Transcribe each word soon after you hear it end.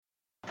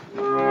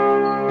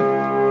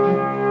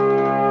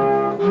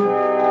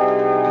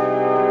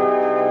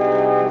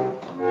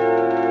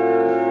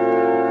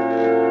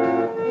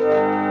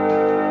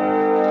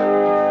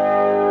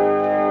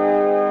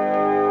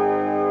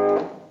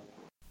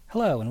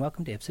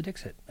welcome to Ipsa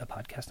Dixit, a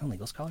podcast on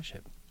legal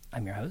scholarship.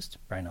 I'm your host,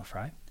 Brian L.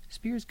 Fry,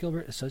 Spears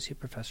Gilbert Associate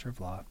Professor of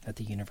Law at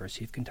the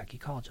University of Kentucky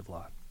College of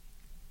Law.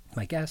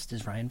 My guest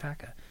is Ryan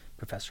Vaca,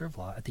 Professor of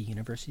Law at the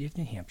University of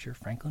New Hampshire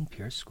Franklin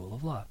Pierce School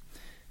of Law.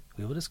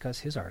 We will discuss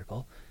his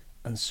article,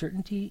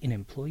 Uncertainty in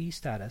Employee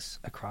Status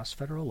Across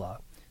Federal Law,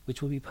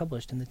 which will be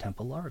published in the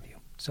Temple Law Review.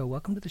 So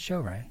welcome to the show,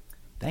 Ryan.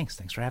 Thanks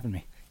for having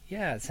me.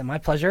 Yeah, it's my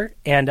pleasure.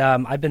 And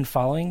I've been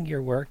following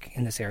your work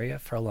in this area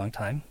for a long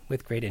time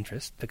with great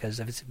interest because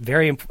it's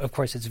very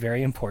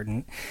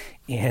important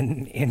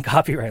in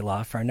copyright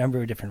law for a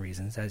number of different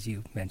reasons, as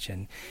you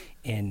mentioned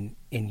in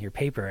your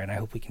paper. And I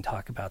hope we can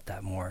talk about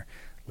that more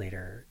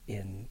later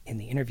in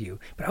the interview.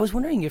 But I was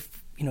wondering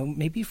if,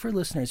 maybe for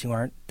listeners who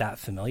aren't that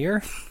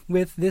familiar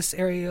with this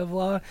area of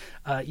law,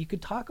 you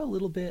could talk a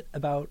little bit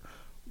about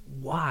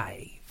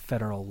why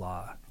federal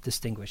law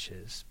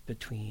distinguishes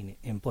between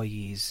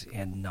employees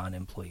and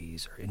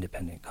non-employees or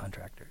independent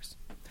contractors.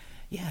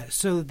 Yeah,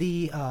 so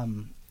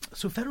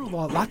so federal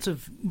law, lots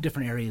of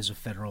different areas of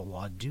federal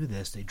law do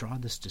this. They draw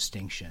this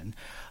distinction,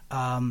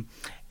 and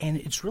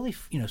it's really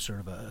sort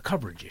of a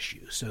coverage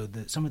issue. So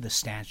some of the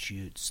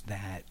statutes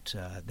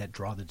that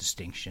draw the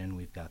distinction,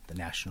 we've got the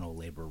National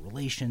Labor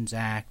Relations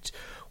Act,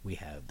 we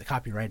have the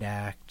Copyright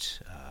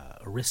Act,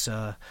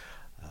 ERISA,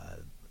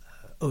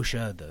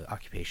 OSHA, the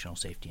Occupational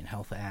Safety and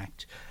Health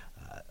Act,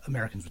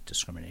 Americans with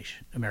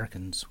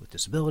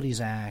Disabilities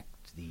Act,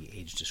 the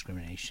Age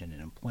Discrimination and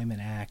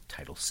Employment Act,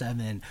 Title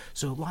VII.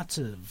 So lots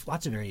of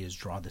areas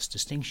draw this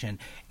distinction,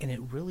 and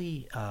it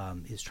really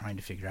is trying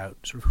to figure out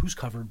sort of who's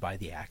covered by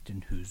the act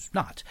and who's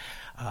not.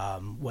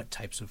 What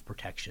types of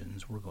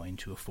protections we're going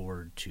to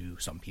afford to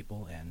some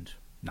people and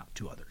not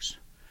to others.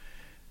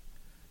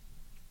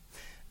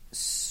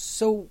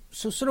 So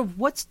sort of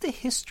what's the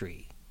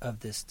history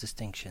of this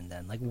distinction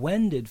then? Like,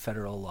 when did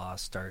federal law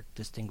start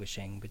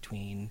distinguishing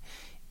between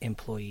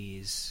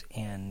employees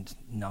and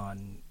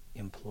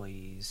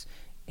non-employees,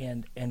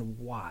 and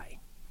why?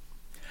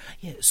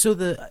 Yeah,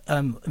 so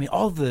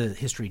all the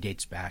history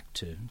dates back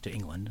to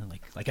England,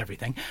 like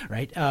everything,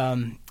 right?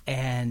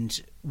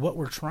 And what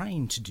we're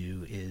trying to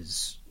do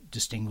is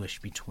distinguish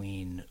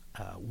between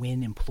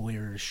when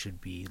employers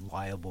should be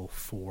liable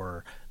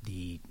for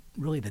the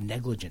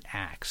negligent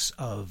acts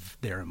of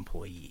their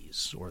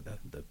employees or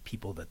the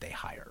people that they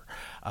hire.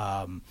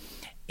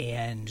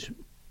 And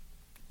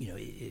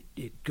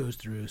it goes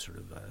through sort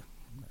of a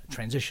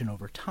transition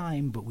over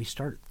time, but we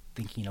start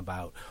thinking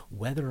about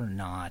whether or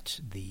not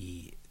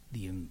the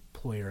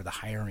employer, the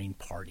hiring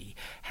party,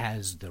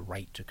 has the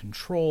right to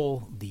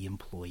control the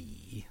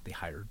employee, the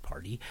hired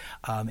party.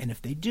 And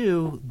if they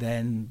do,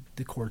 then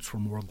the courts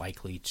were more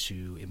likely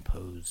to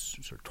impose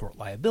sort of tort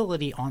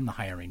liability on the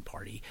hiring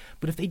party.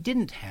 But if they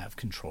didn't have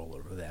control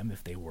over them,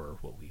 if they were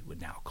what we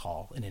would now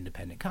call an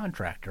independent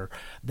contractor,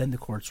 then the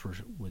courts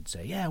would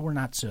say, yeah, we're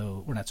not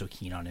so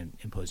keen on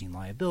imposing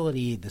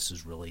liability. This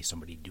is really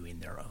somebody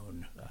doing their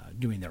own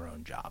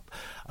job.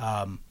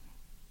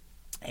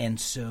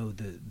 And so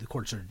the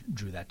courts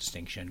drew that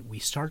distinction. We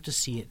start to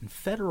see it in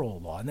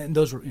federal law, and then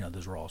those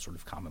were all sort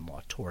of common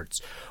law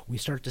torts. We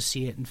start to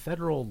see it in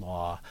federal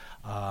law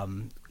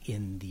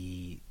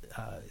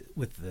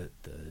with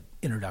the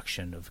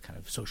introduction of kind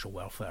of social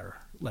welfare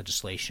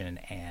legislation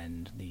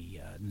and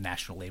the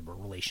National Labor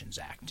Relations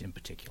Act in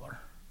particular.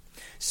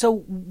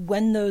 So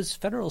when those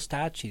federal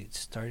statutes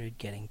started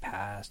getting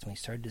passed, and we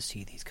started to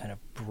see these kind of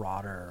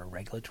broader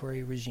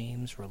regulatory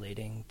regimes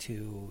relating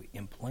to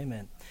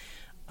employment,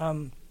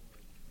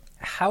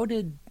 how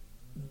did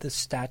the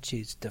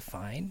statutes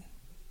define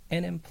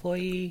an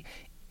employee,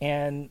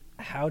 and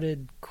how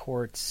did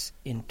courts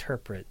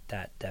interpret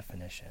that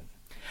definition?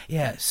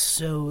 Yeah,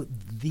 so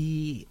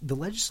the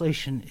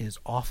legislation is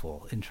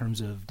awful in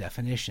terms of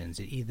definitions.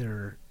 It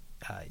either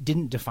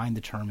didn't define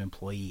the term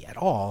employee at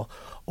all,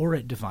 or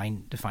it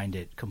defined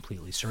it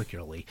completely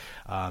circularly.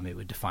 It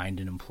would define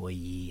an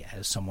employee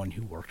as someone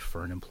who worked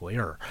for an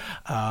employer,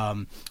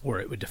 or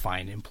it would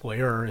define an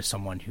employer as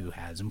someone who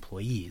has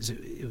employees.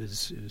 It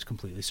was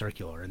completely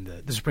circular, and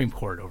the Supreme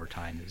Court over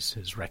time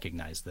has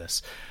recognized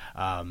this.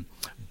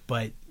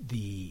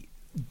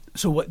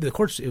 So what the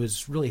courts, it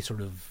was really sort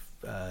of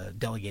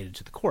delegated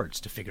to the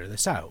courts to figure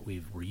this out.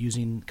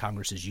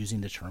 Congress is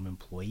using the term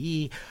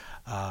employee.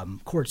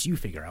 Courts, you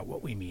figure out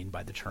what we mean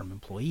by the term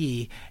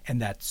employee, and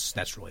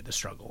that's really the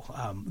struggle.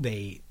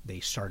 They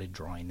started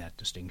drawing that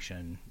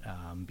distinction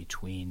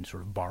between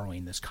sort of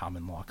borrowing this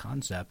common law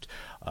concept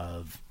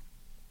of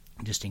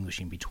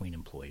distinguishing between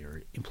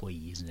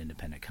employees and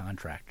independent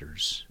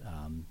contractors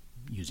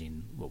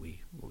using what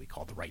we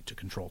call the right to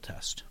control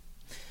test.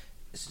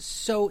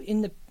 So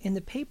in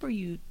the paper,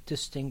 you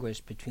distinguish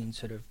between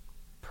sort of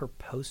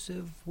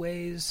purposive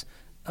ways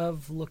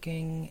of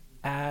looking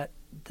at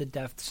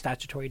the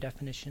statutory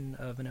definition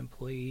of an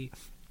employee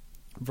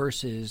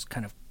versus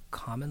kind of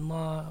common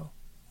law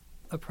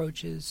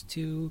approaches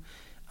to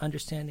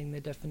understanding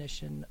the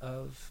definition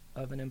of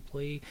an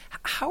employee.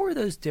 How are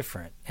those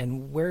different,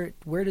 and where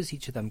does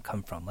each of them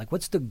come from? Like,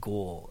 what's the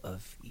goal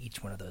of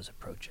each one of those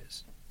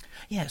approaches?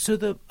 Yeah,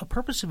 so a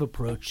purposive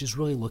approach is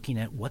really looking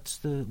at what's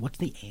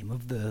the aim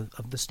of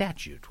the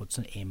statute, what's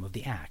the aim of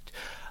the act,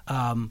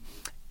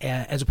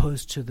 as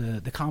opposed to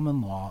the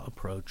common law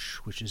approach,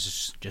 which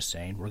is just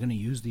saying we're going to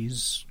use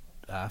these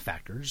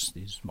factors,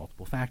 these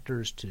multiple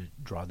factors, to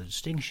draw the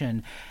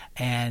distinction,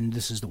 and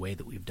this is the way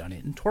that we've done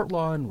it in tort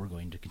law, and we're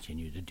going to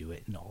continue to do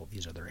it in all of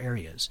these other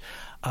areas.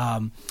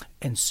 And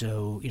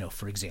so,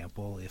 for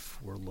example, if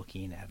we're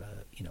looking at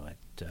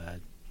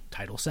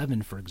Title VII,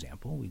 for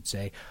example, we'd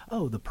say,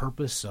 the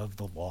purpose of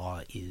the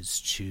law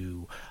is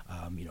to,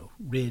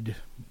 rid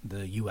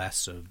the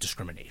U.S. of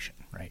discrimination,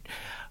 right?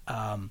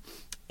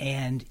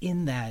 And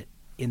in that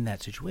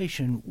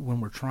situation, when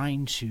we're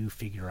trying to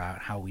figure out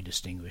how we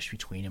distinguish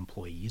between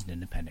employees and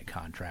independent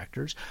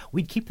contractors,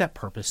 we'd keep that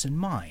purpose in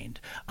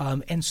mind.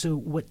 And so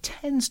what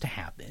tends to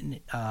happen,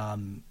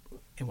 and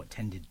what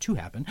tended to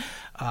happen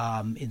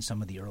in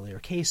some of the earlier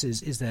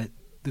cases, is that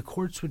the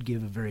courts would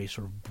give a very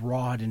sort of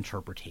broad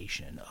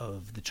interpretation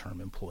of the term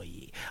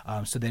employee,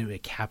 so that it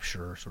would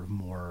capture sort of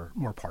more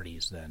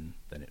parties than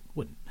it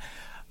wouldn't,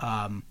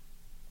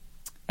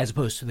 as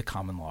opposed to the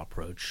common law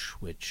approach,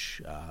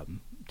 which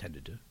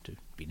tended to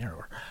be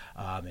narrower,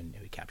 and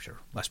it would capture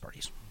less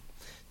parties.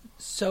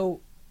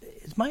 So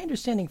it's my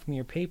understanding from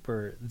your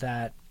paper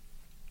that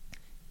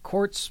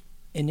courts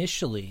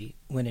initially,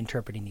 when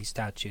interpreting these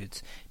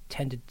statutes,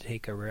 tended to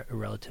take a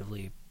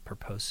relatively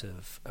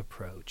purposive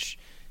approach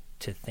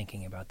to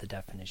thinking about the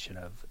definition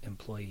of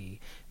employee,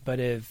 but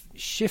have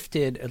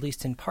shifted, at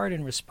least in part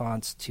in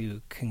response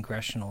to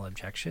congressional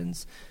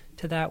objections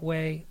to that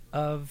way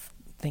of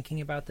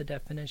thinking about the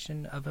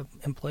definition of an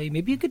employee.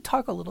 Maybe you could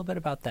talk a little bit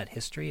about that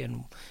history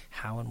and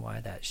how and why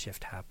that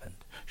shift happened.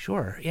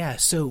 Sure. Yeah.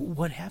 So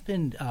what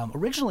happened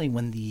originally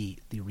when the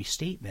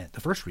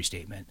first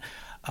restatement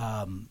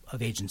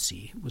of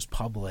agency was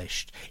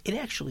published, it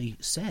actually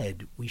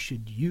said we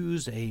should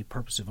use a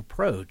purposive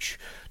approach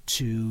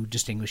to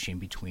distinguishing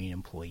between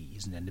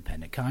employees and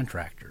independent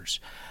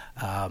contractors.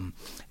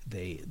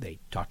 They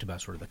talked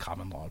about sort of the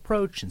common law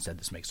approach and said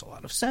this makes a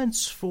lot of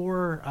sense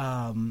for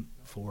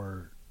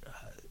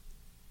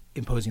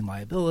imposing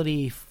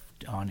liability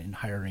on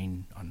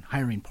hiring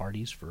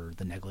parties for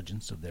the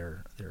negligence of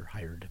their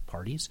hired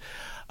parties.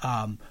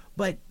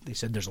 But they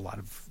said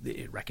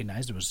it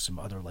recognized there was some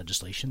other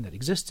legislation that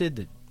existed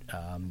that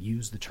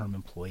used the term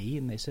employee,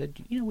 and they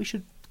said, we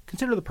should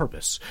consider the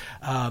purpose.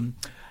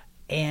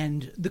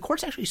 And the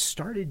courts actually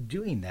started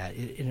doing that,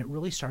 and it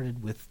really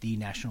started with the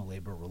National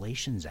Labor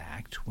Relations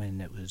Act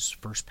when it was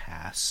first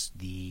passed.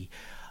 The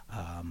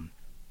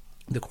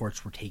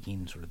courts were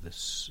taking sort of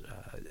this.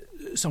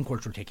 Some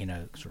courts were taking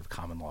a sort of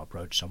common law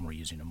approach. Some were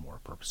using a more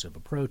purposive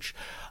approach.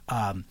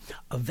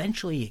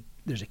 Eventually,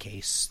 there's a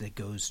case that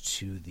goes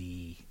to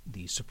the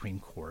Supreme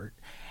Court,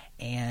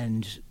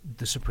 and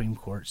the Supreme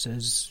Court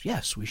says,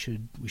 yes, we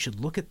should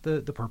look at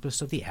the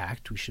purpose of the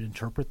act. We should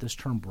interpret this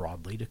term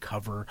broadly to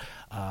cover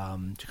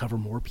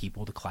more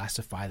people, to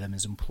classify them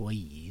as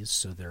employees,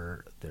 so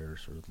their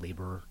sort of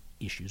labor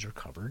issues are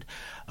covered,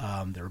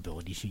 their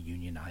ability to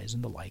unionize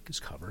and the like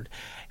is covered,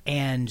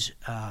 and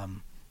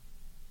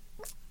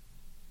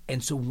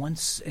so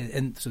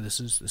this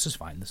is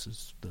fine. This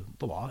is the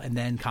law, and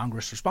then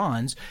Congress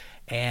responds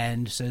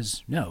and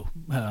says, no,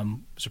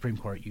 Supreme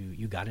Court,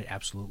 you got it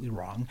absolutely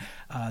wrong.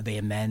 They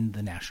amend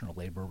the National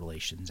Labor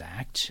Relations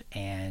Act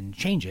and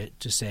change it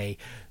to say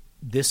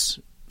this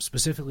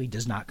specifically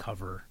does not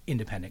cover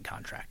independent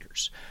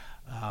contractors.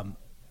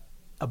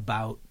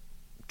 About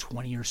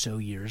 20 or so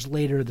years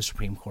later, the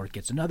Supreme Court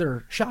gets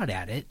another shot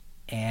at it,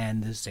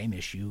 and the same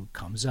issue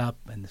comes up,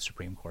 and the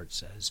Supreme Court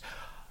says,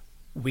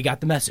 we got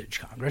the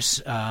message,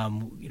 Congress.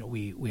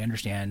 We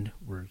understand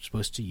we're not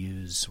supposed to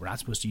use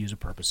a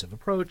purposive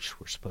approach.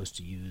 We're supposed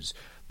to use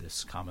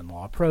this common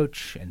law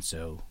approach, and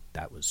so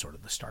that was sort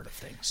of the start of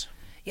things.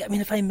 Yeah, I mean,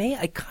 if I may,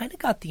 I kind of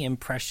got the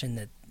impression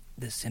that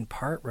this in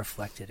part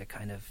reflected a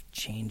kind of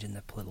change in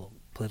the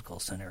political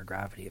center of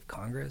gravity of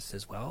Congress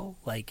as well,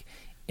 like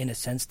in a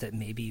sense that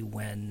maybe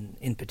when,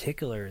 in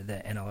particular,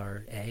 the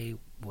NLRA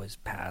was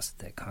passed,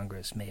 that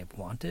Congress may have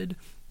wanted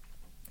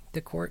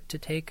the court to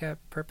take a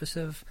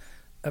purposive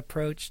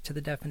approach to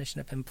the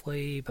definition of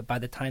employee, but by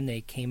the time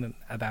they came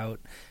about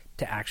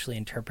to actually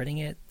interpreting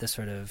it, the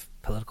sort of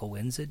political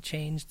winds had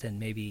changed, and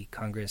maybe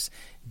Congress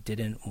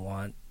didn't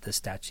want the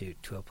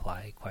statute to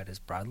apply quite as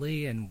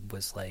broadly and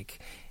was like,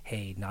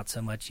 hey, not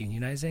so much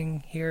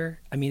unionizing here.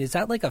 I mean, is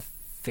that like a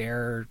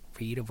fair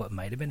read of what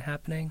might have been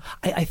happening?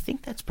 I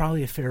think that's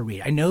probably a fair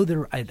read. I know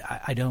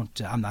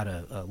I'm not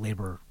a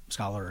labor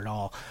scholar at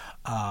all,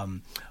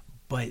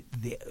 but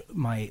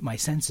my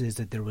sense is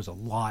that there was a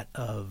lot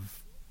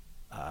of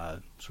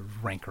sort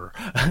of rancor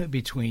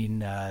between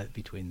the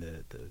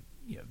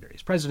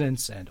various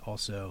presidents and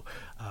also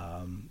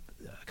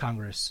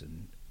Congress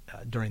and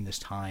during this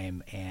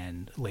time,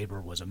 and labor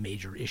was a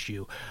major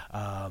issue,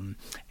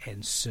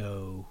 and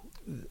so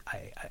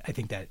I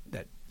think that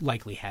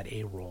likely had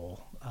a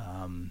role.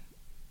 A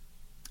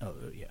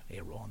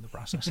role in the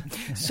process.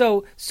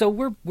 So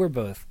we're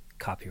both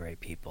copyright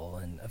people,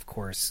 and of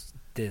course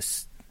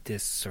this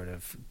this sort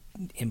of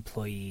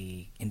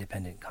employee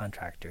independent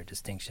contractor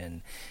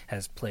distinction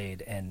has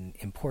played an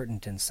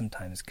important and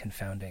sometimes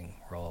confounding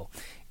role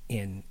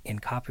in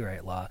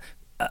copyright law.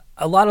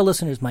 A lot of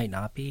listeners might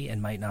not be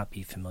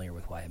familiar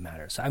with why it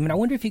matters. So, I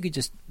wonder if you could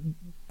just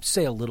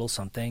say a little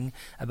something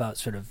about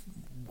sort of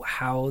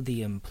how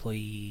the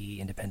employee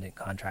independent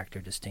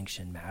contractor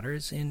distinction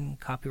matters in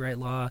copyright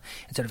law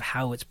and sort of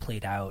how it's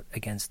played out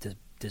against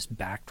this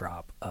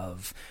backdrop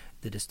of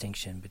the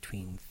distinction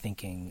between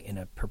thinking in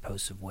a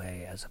purposive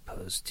way as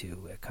opposed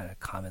to a kind of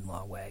common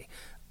law way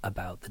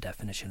about the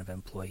definition of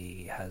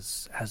employee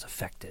has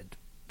affected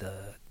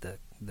the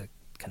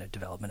kind of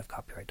development of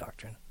copyright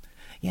doctrine.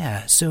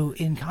 Yeah, so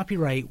in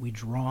copyright, we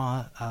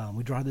draw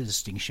the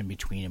distinction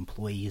between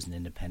employees and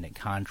independent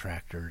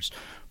contractors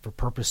for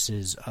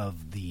purposes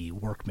of the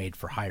work made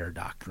for hire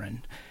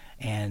doctrine.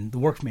 And the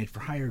work made for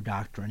hire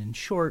doctrine, in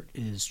short,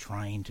 is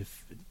trying to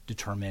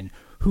determine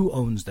who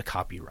owns the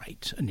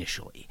copyright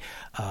initially.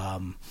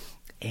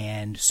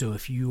 And so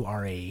if you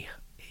are a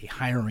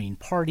hiring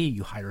party,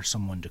 you hire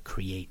someone to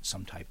create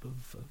some type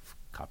of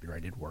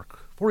copyrighted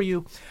work for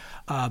you.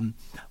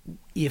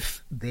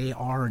 If they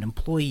are an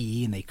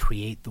employee and they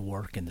create the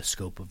work in the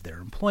scope of their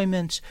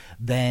employment,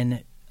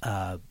 then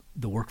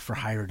the work for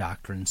hire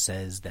doctrine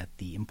says that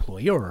the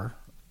employer,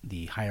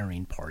 the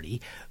hiring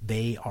party,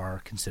 they are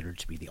considered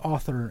to be the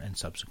author and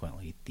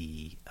subsequently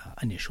the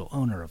initial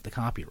owner of the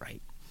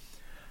copyright.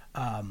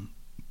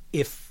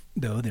 If,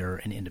 though, they're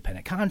an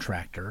independent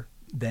contractor,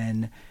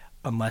 then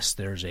unless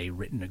there's a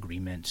written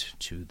agreement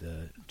to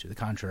the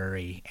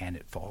contrary and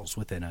it falls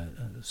within a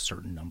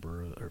certain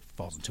number or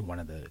falls into one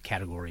of the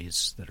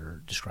categories that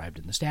are described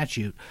in the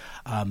statute,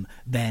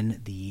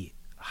 then the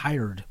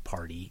hired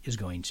party is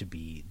going to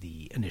be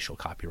the initial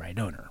copyright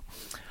owner.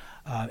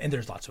 And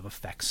there's lots of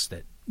effects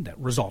that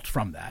result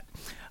from that.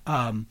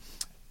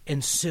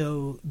 And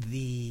so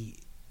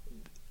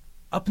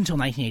up until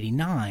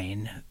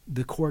 1989,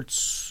 the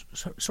courts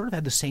sort of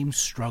had the same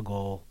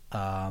struggle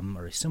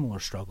or a similar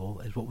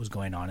struggle as what was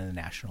going on in the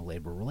National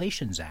Labor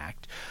Relations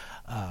Act,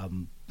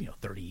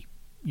 30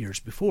 years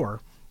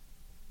before,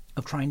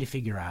 of trying to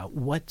figure out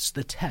what's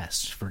the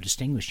test for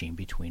distinguishing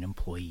between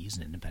employees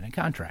and independent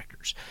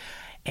contractors.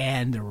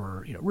 And there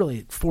were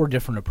really four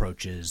different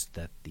approaches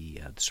that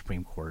the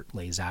Supreme Court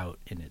lays out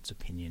in its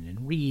opinion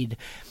in Reed.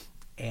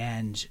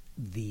 And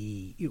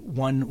the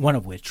one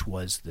of which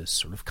was this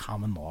sort of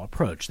common law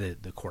approach. The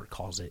court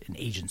calls it an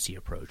agency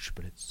approach,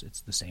 but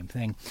it's the same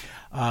thing,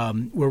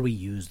 where we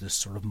use this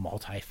sort of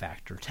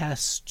multi-factor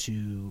test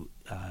to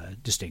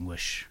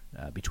distinguish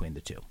between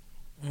the two.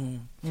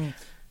 Mm-hmm.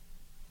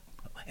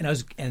 And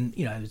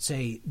I would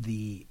say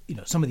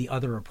some of the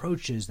other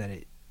approaches that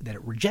it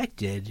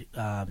rejected,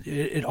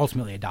 it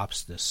ultimately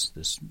adopts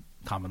this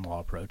common law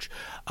approach,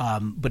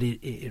 but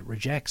it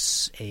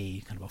rejects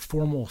a kind of a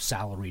formal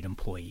salaried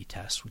employee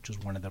test, which was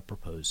one of the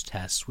proposed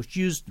tests, which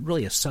used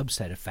really a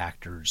subset of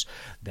factors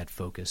that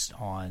focused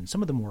on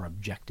some of the more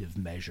objective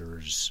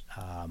measures,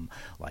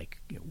 like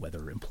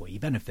whether employee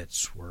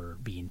benefits were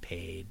being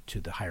paid to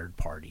the hired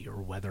party,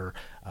 or whether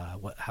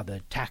how the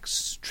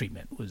tax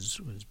treatment was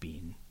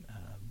being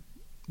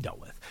dealt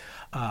with,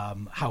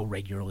 how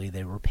regularly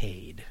they were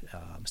paid,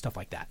 stuff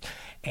like that.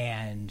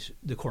 And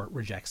the court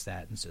rejects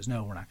that and says,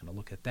 no, we're not going to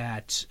look at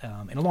that.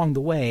 And along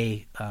the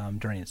way,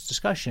 during its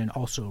discussion,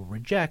 also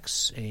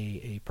rejects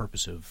a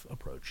purposive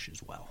approach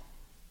as well.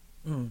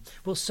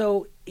 Well,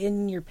 so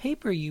in your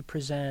paper, you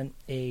present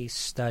a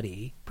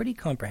study, pretty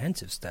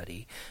comprehensive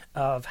study,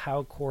 of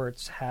how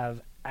courts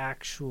have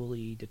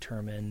actually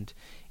determined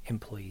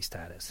employee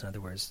status. In other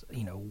words,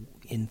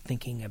 in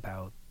thinking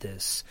about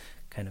this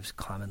kind of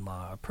common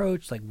law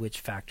approach, like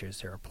which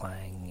factors they're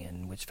applying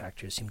and which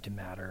factors seem to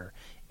matter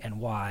and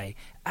why.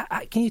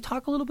 Can you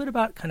talk a little bit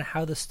about kind of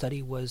how the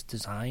study was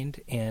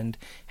designed and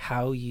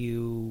how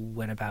you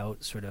went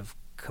about sort of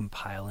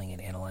compiling and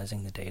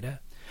analyzing the data?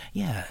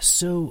 Yeah,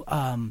 so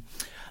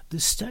the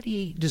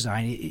study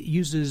design, it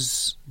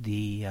uses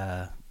the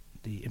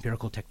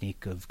empirical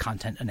technique of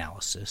content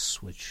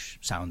analysis, which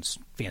sounds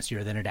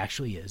fancier than it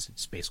actually is.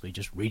 It's basically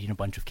just reading a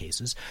bunch of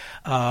cases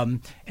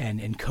and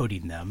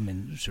encoding them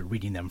and sort of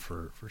reading them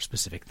for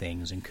specific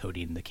things and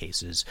coding the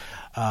cases.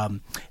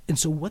 And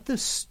so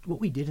what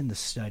we did in the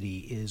study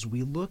is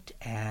we looked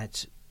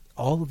at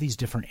all of these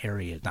different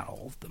areas, not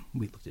all of them,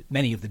 we looked at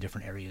many of the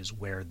different areas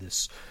where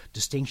this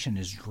distinction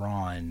is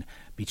drawn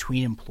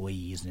between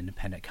employees and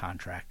independent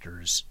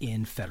contractors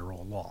in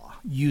federal law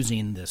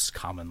using this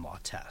common law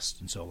test.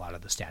 And so a lot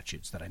of the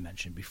statutes that I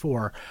mentioned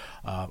before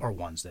are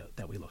ones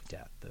that we looked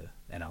at: the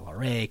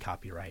NLRA,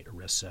 copyright,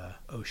 ERISA,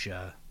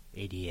 OSHA,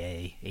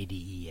 ADA,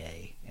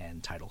 ADEA,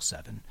 and Title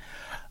VII.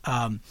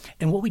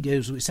 And what we did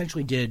is we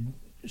essentially did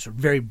sort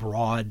of very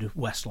broad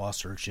Westlaw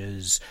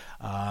searches,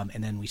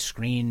 and then we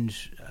screened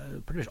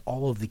pretty much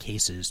all of the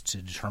cases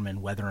to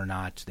determine whether or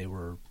not they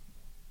were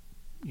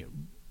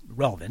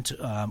relevant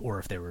or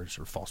if they were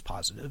sort of false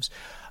positives.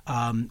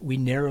 We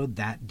narrowed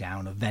that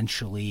down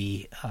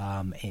eventually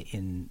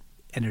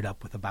ended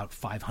up with about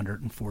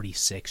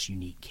 546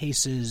 unique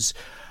cases.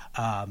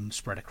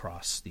 spread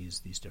across these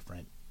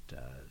different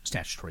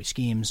statutory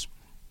schemes.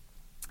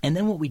 And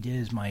then what we did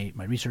is my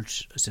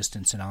research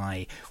assistants and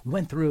I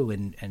went through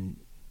and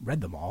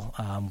read them all,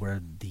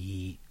 where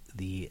the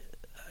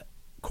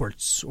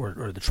courts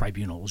or the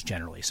tribunals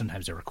generally,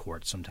 sometimes they were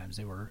courts, sometimes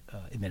they were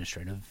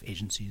administrative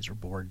agencies or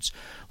boards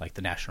like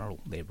the National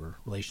Labor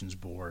Relations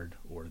Board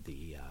or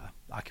the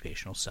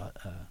Occupational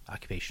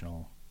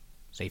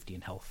Safety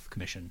and Health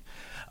Commission.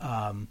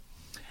 So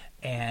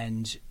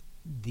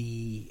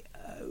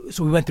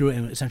we went through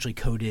and essentially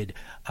coded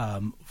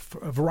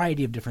for a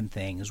variety of different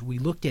things. We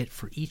looked at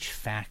for each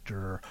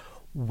factor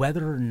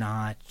whether or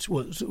not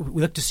so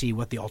we looked to see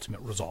what the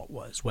ultimate result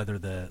was, whether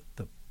the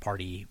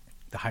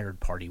hired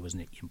party was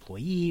an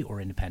employee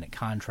or independent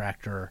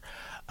contractor,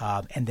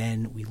 and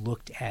then we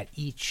looked at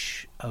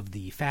each of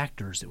the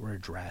factors that were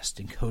addressed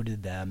and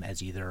coded them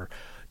as either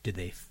did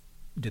the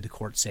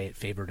court say it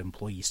favored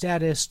employee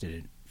status, did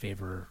it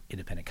favor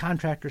independent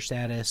contractor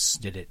status,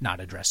 did it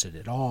not address it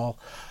at all,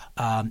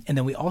 and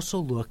then we also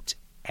looked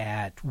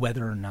at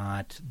whether or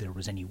not there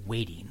was any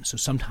weighting. So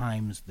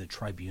sometimes the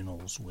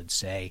tribunals would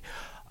say,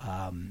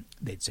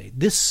 they'd say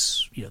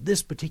this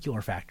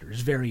particular factor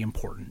is very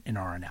important in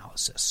our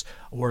analysis,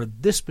 or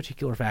this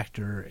particular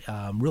factor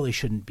really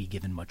shouldn't be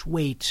given much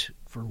weight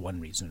for one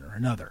reason or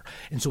another.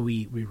 And so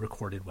we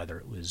recorded whether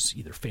it was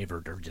either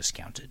favored or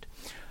discounted,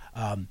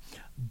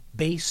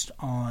 based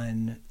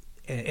on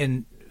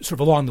and sort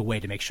of along the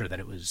way to make sure that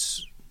we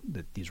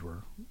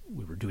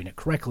were doing it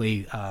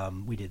correctly.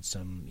 We did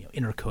some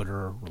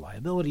intercoder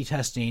reliability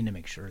testing to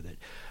make sure that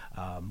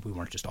we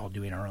weren't just all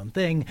doing our own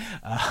thing,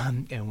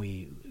 and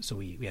we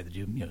had to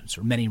do sort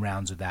of many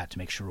rounds of that to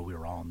make sure we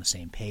were all on the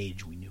same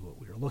page. We knew what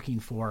we were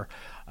looking for,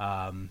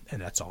 and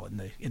that's all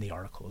in the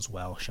article as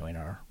well, showing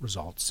our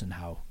results and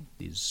how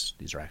these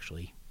are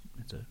actually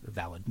it's a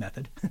valid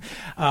method.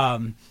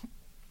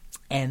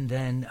 And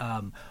then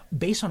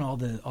based on all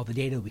the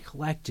data we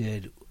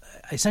collected,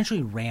 I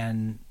essentially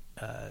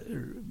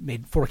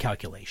made 4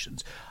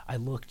 calculations. I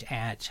looked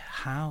at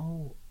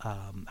how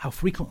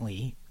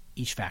frequently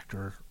each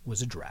factor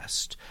was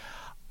addressed.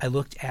 I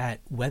looked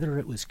at whether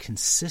it was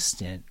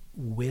consistent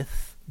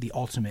with the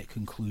ultimate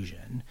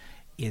conclusion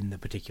in the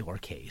particular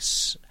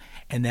case,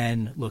 and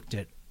then looked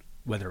at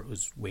whether it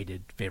was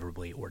weighted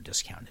favorably or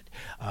discounted,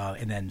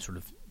 and then sort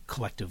of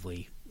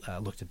collectively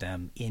looked at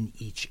them in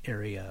each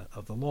area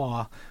of the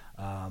law,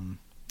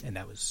 and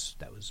that was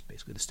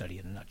basically the study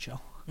in a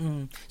nutshell.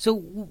 So,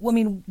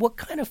 what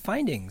kind of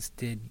findings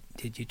did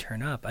you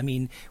turn up? I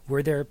mean,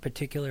 were there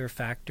particular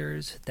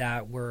factors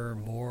that were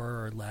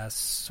more or less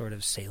sort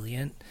of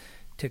salient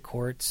to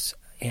courts?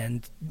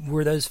 And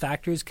were those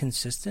factors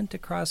consistent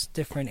across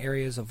different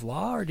areas of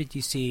law, or did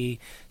you see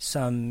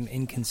some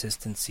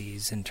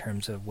inconsistencies in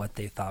terms of what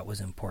they thought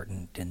was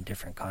important in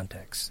different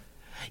contexts?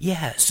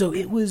 Yeah, so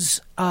it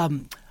was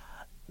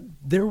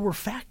there were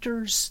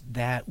factors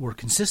that were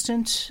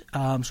consistent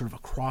sort of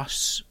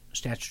across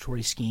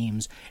statutory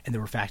schemes, and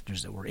there were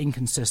factors that were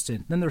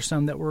inconsistent. Then there were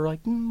some that were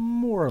like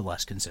more or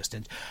less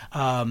consistent.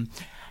 And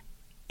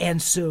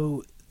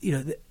so,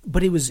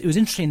 but it was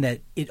interesting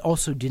that it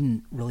also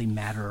didn't really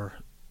matter.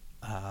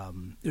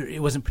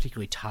 It wasn't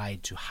particularly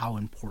tied to how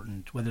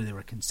important, whether they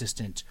were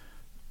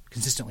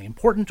consistently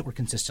important or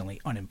consistently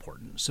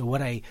unimportant. So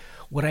what I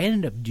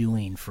ended up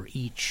doing for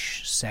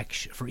each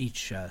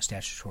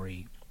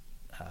statutory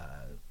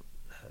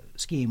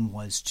scheme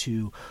was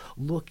to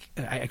look.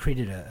 I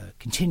created a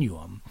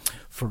continuum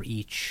for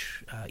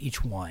each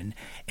one,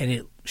 and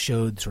it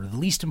showed sort of the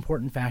least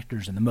important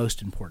factors and the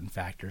most important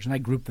factors, and I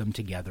grouped them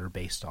together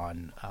based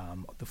on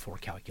the 4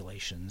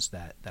 calculations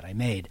that I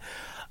made.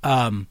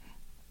 And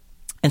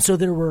so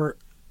there were.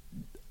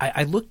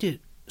 I looked at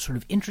sort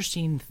of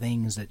interesting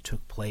things that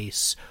took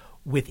place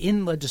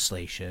within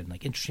legislation,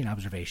 like interesting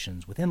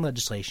observations within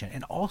legislation,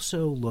 and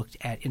also looked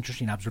at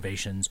interesting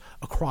observations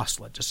across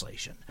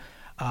legislation.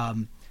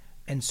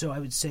 And so I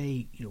would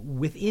say,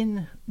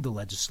 within the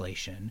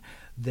legislation,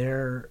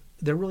 there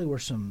really were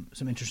some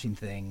interesting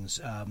things.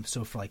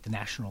 So for like the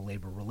National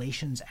Labor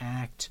Relations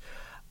Act,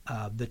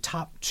 the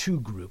top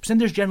 2 groups,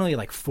 and there's generally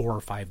like 4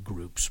 or 5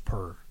 groups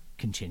per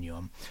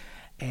continuum.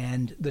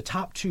 And the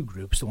top 2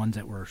 groups, the ones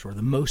that were sort of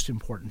the most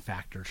important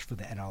factors for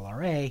the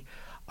NLRA,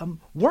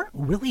 weren't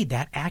really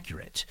that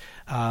accurate.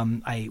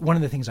 One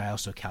of the things I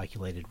also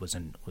calculated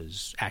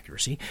was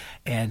accuracy,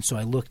 and so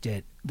I looked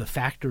at the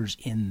factors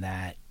in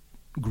that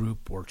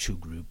group or 2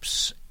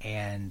 groups,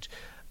 and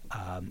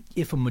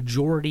if a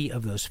majority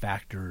of those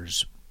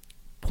factors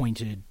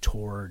pointed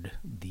toward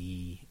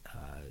the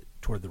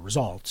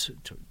result,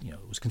 it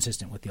was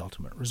consistent with the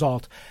ultimate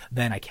result,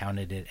 then I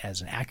counted it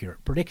as an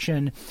accurate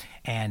prediction,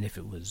 and if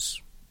it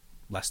was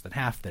less than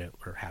half,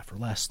 or half or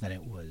less, then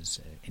it was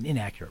an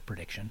inaccurate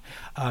prediction.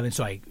 And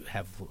so I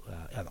have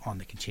on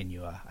the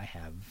continua, I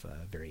have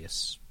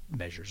various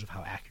measures of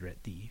how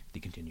accurate the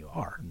continua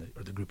are,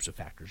 or the groups of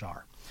factors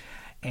are.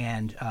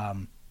 And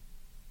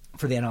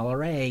for the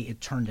NLRA,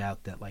 it turned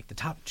out that like the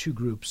top 2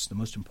 groups, the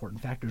most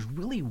important factors,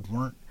 really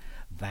weren't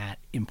that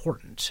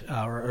important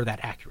or that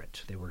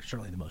accurate. They were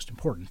certainly the most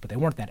important, but they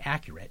weren't that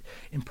accurate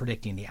in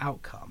predicting the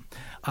outcome.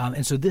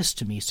 And so this,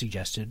 to me,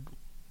 suggested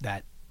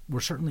that we're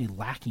certainly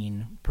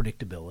lacking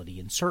predictability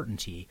and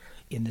certainty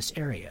in this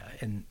area.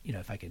 And,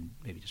 if I could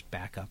maybe just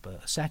back up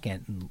a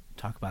second and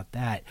talk about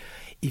that,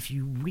 if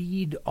you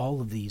read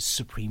all of these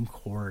Supreme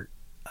Court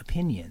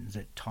opinions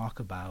that talk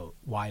about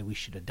why we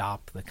should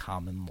adopt the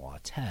common law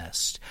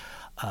test,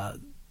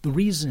 the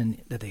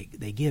reason that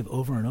they give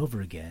over and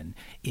over again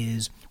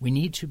is we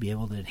need to be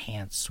able to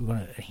enhance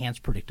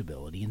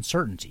predictability and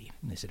certainty.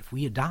 And they said if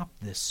we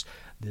adopt this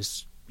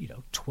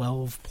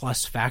 12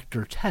 plus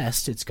factor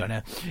test, it's going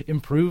to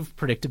improve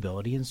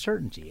predictability and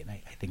certainty. And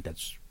I think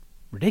that's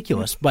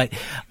ridiculous, but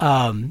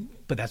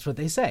that's what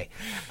they say.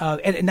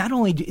 And not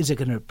only is it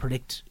going to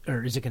predict,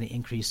 or is it going to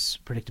increase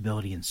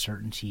predictability and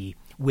certainty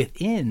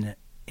within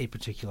a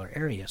particular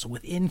area. So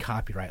within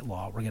copyright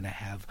law, we're going to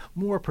have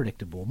more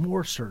predictable,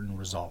 more certain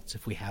results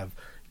if we have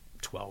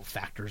 12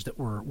 factors that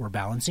we're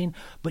balancing,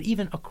 but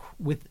even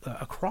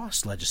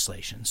across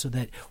legislation, so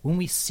that when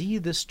we see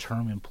this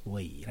term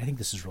employee, and I think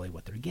this is really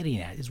what they're getting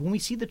at, is when we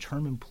see the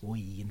term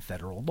employee in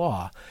federal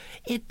law,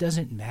 it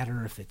doesn't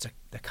matter if it's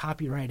the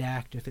Copyright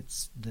Act, if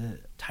it's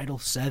the Title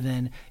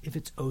VII, if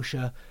it's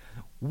OSHA,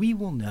 we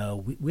will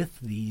know with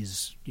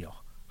these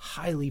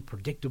highly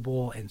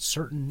predictable and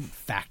certain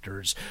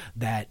factors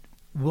that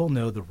we'll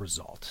know the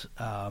result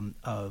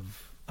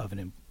of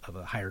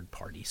a hired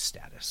party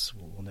status.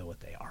 We'll know what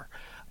they are.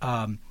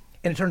 And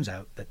it turns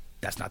out that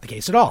that's not the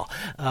case at all,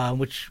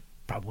 which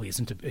probably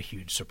isn't a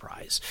huge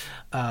surprise.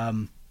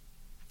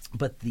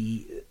 But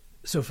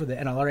so for the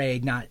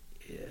NLRA, not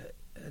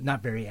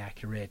very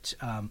accurate.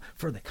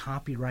 For the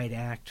Copyright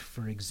Act,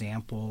 for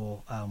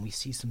example, we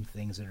see some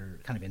things that are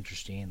kind of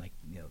interesting, like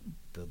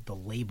the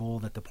label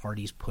that the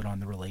parties put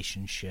on the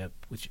relationship,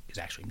 which is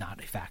actually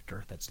not a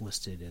factor that's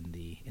listed in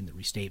the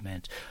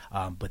restatement,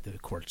 but the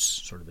courts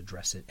sort of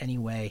address it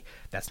anyway.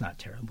 That's not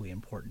terribly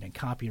important in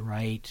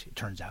copyright. It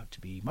turns out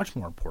to be much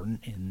more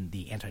important in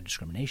the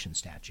anti-discrimination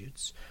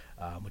statutes,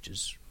 which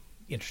is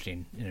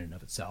interesting in and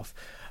of itself.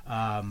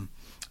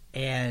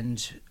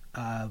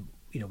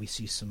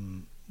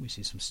 We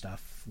see some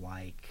stuff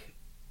like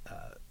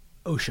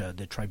OSHA,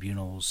 the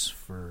tribunals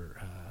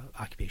for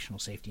occupational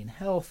safety and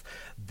health.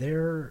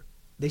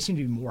 They seem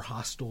to be more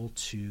hostile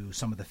to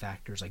some of the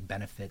factors like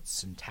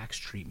benefits and tax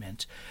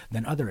treatment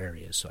than other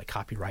areas. So like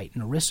copyright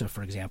and ERISA,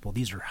 for example,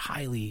 these are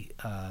highly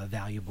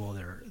valuable.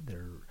 They're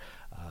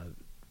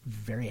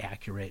very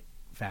accurate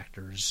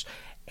factors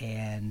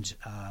and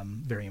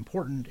very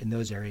important in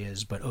those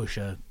areas, but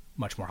OSHA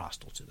much more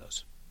hostile to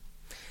those.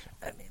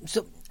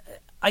 So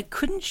I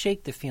couldn't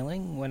shake the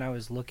feeling when I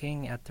was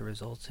looking at the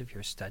results of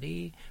your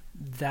study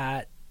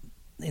that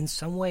in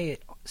some way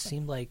it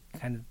seemed like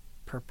kind of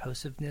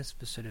purposiveness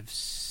was sort of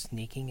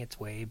sneaking its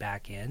way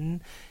back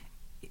in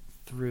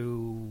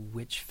through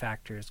which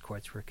factors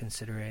courts were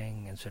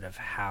considering and sort of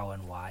how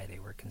and why they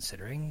were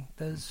considering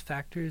those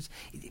factors.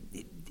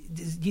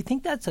 Do you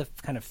think that's a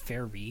kind of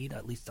fair read,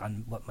 at least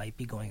on what might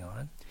be going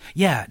on?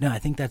 Yeah, no, I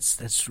think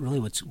that's really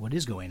what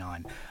is going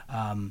on.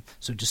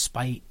 So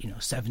despite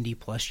 70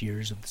 plus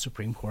years of the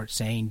Supreme Court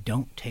saying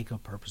don't take a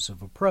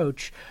purposive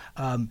approach,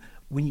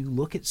 when you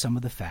look at some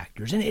of the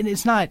factors, and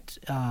it's not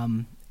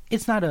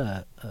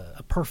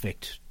a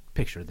perfect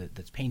picture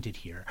that's painted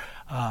here.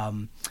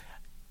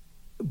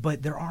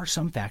 But there are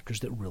some factors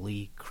that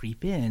really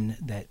creep in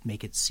that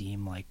make it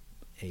seem like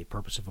a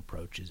purposive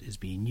approach is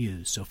being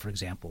used. So, for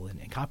example, in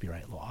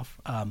copyright law,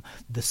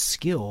 the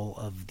skill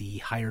of the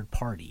hired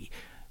party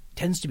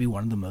tends to be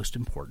one of the most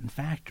important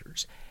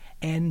factors.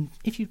 And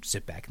if you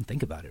sit back and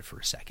think about it for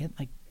a second,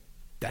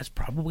 that's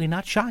probably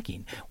not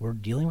shocking. We're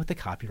dealing with the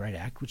Copyright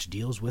Act, which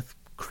deals with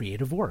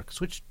creative works,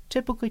 which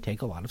typically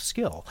take a lot of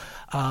skill.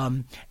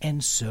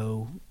 And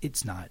so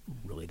it's not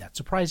really that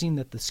surprising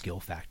that the skill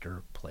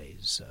factor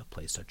plays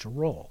such a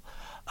role.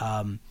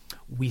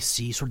 We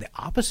see sort of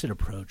the opposite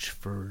approach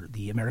for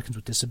the Americans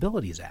with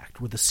Disabilities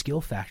Act, where the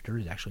skill factor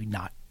is actually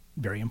not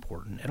very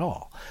important at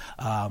all,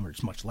 or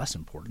it's much less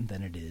important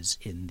than it is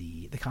in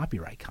the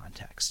copyright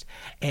context.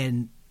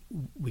 And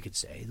we could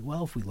say,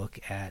 well, if we look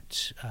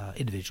at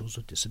individuals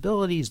with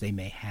disabilities, they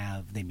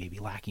may be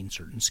lacking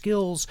certain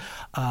skills,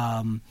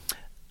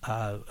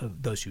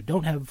 those who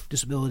don't have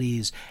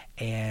disabilities,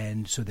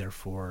 and so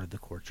therefore the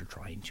courts are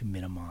trying to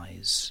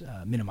minimize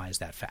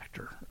that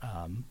factor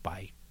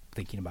by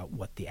thinking about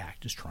what the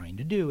act is trying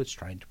to do. It's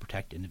trying to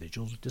protect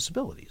individuals with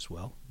disabilities.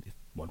 Well,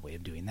 one way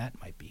of doing that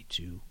might be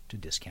to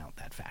discount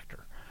that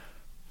factor.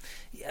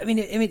 I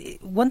mean,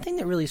 one thing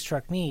that really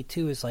struck me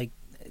too is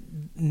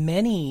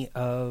many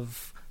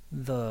of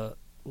the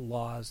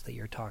laws that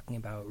you're talking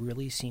about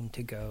really seem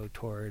to go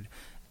toward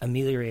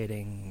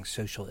ameliorating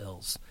social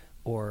ills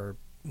or,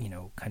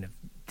 kind of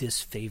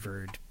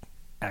disfavored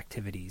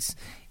activities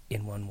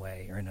in one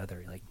way or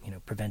another,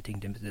 preventing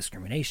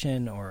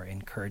discrimination or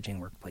encouraging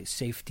workplace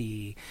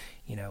safety,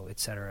 et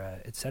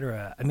cetera, et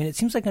cetera. I mean, it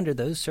seems like under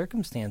those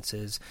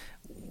circumstances,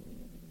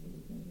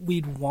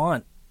 we'd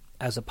want,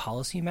 as a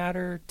policy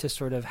matter, to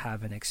sort of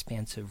have an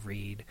expansive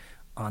read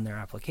on their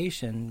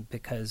application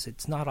because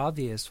it's not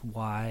obvious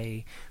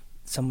why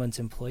someone's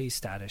employee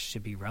status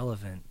should be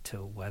relevant to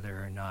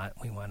whether or not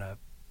we want to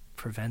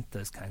prevent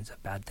those kinds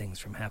of bad things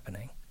from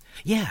happening.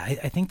 Yeah,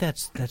 I think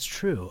that's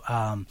true.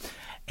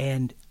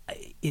 And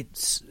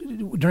it's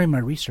during my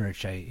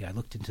research, I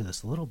looked into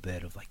this a little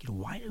bit of like,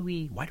 why do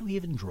we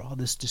even draw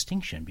this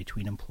distinction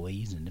between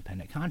employees and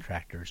independent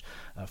contractors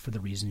for the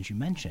reasons you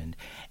mentioned?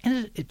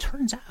 And it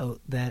turns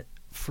out that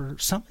for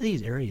some of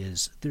these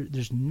areas,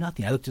 there's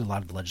nothing. I looked at a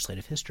lot of the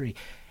legislative history,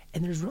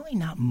 and there's really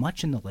not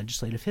much in the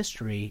legislative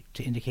history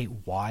to indicate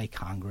why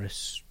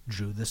Congress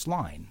drew this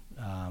line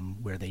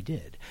where they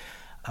did.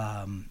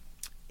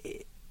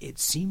 It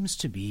seems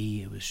to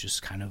be it was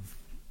just kind of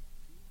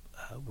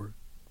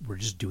we're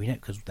just doing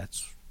it because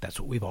that's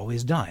what we've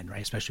always done,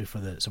 right? Especially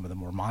for some of the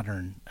more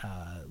modern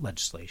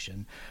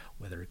legislation,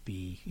 whether it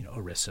be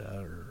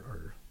ERISA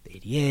or the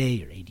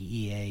ADA or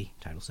ADEA,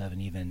 Title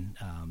VII, even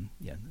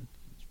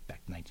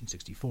back in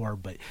 1964.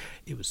 But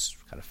it was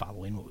kind of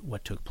following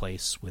what took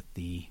place with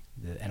the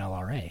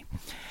NLRA,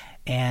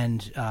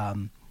 and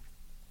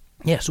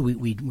so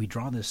we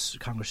draw this.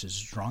 Congress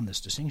has drawn this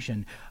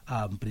distinction,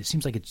 but it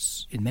seems like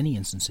it's in many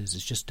instances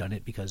it's just done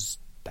it because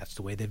that's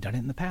the way they've done it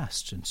in the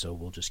past, and so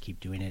we'll just keep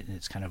doing it, and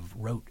it's kind of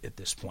rote at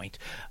this point,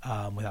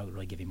 without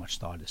really giving much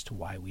thought as to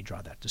why we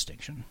draw that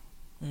distinction.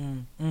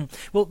 Mm-hmm.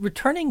 Well,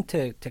 returning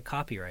to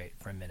copyright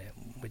for a minute,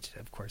 which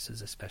of course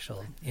is a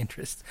special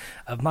interest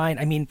of mine.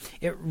 I mean,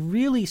 it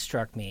really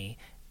struck me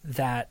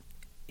that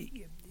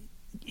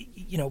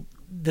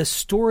the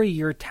story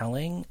you're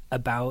telling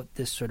about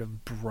this sort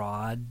of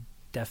broad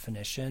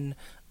definition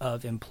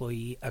of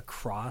employee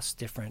across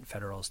different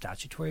federal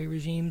statutory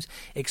regimes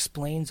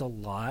explains a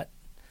lot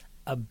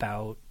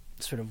about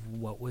sort of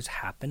what was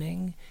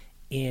happening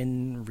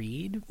in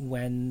Reed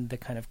when the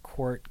kind of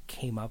court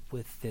came up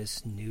with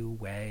this new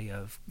way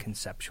of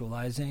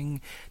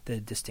conceptualizing the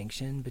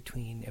distinction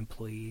between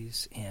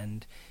employees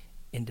and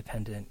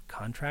independent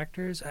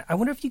contractors. I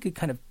wonder if you could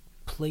kind of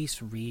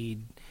place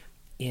Reed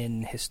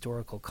in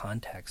historical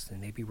context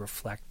and maybe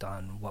reflect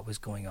on what was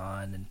going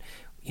on and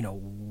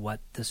what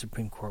the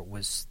Supreme Court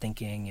was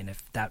thinking, and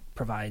if that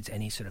provides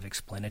any sort of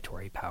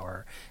explanatory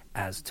power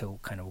as to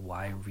kind of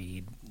why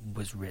Reed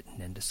was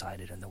written and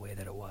decided in the way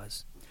that it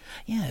was.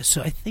 Yeah,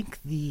 so I think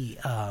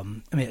I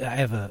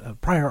have a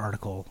prior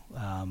article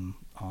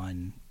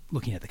on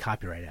looking at the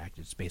Copyright Act.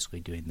 It's basically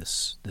doing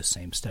this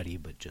same study,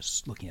 but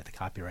just looking at the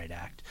Copyright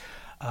Act,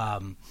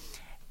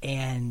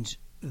 and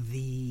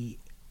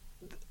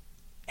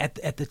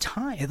At the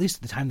time, at least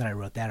at the time that I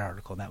wrote that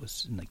article, and that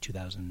was in like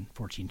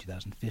 2014,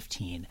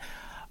 2015,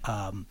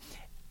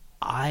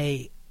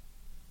 I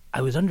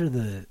was under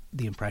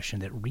the impression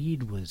that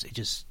Reed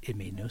it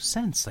made no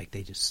sense. Like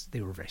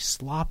they were very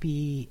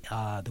sloppy.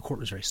 The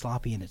court was very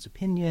sloppy in its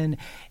opinion.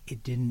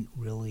 It didn't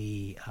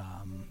really,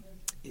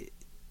 it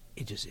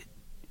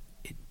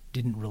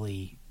didn't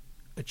really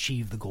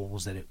achieve the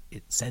goals that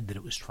it said that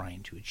it was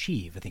trying to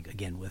achieve. I think,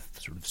 again, with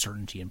sort of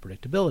certainty and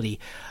predictability,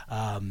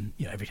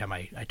 every time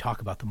I talk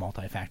about the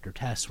multi-factor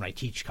test, when I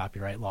teach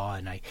copyright law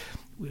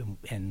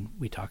and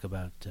we talk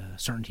about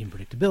certainty and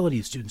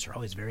predictability, students are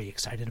always very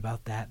excited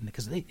about that, and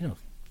because they,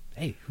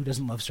 hey, who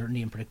doesn't love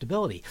certainty and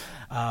predictability?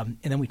 And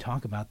then we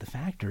talk about the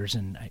factors,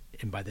 and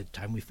by the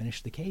time we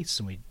finish the case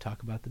and we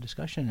talk about the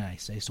discussion, I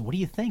say, so what do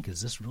you think?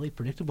 Is this really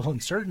predictable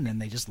and certain?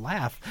 And they just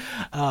laugh.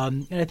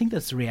 And I think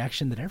that's the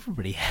reaction that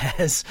everybody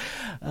has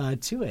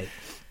to it.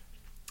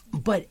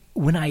 But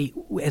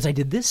as I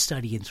did this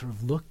study and sort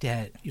of looked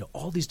at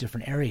all these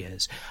different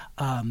areas,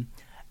 I'm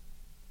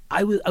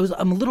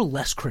a little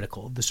less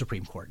critical of the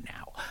Supreme Court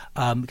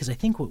now, because I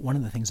think one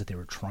of the things that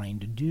they're trying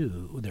to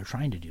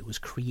do was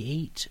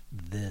create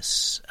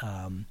this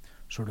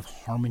sort of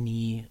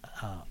harmony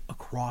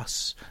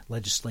across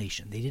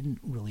legislation. They didn't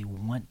really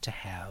want to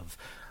have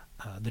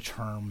the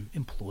term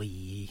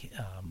employee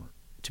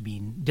to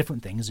mean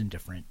different things in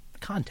different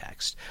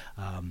context,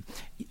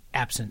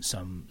 absent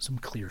some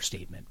clear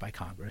statement by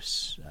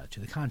Congress to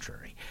the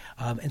contrary.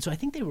 And so I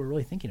think they were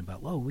really thinking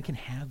about, we can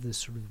have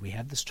this we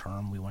have this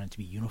term, we want it to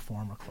be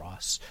uniform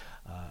across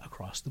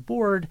the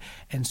board,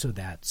 and so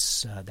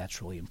that's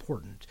really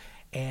important.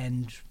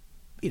 And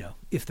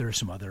if there are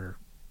some other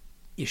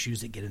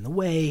issues that get in the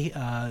way,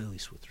 at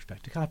least with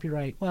respect to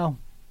copyright, well,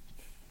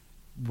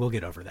 we'll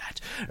get over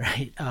that,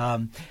 right?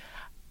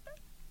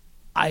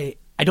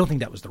 I don't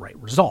think that was the right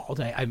result.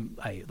 Like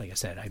I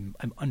said, I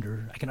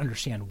can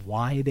understand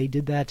why they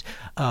did that,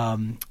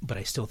 but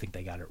I still think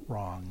they got it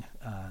wrong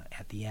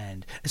at the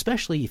end.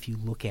 Especially if you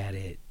look at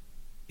it,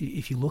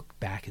 if you look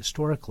back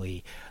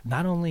historically,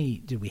 not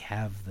only did we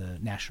have the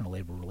National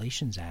Labor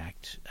Relations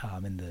Act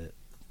and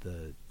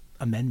the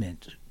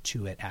amendment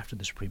to it after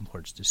the Supreme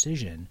Court's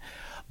decision,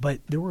 but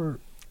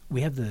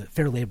we have the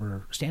Fair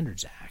Labor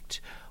Standards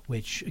Act,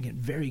 which, again,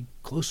 very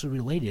closely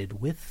related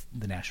with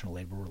the National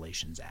Labor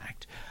Relations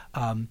Act.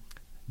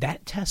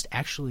 That act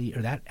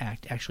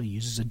actually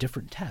uses a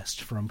different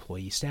test for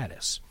employee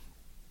status.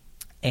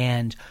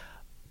 And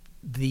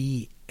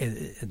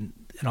and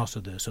also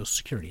the Social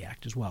Security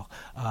Act as well.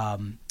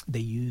 They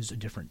use a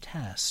different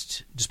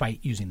test despite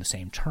using the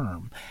same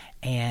term.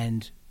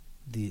 And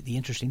the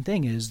interesting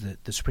thing is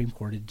that the Supreme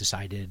Court had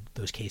decided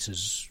those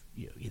cases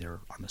either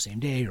on the same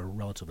day or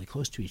relatively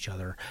close to each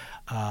other,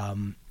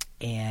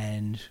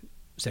 and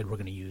said we're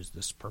going to use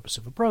this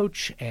purposive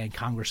approach, and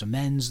Congress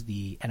amends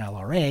the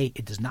NLRA.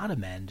 It does not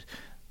amend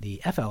the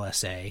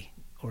FLSA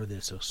or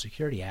the Social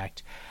Security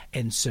Act.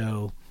 And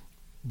so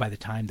by the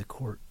time the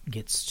court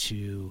gets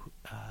to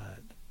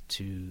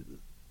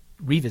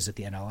revisit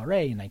the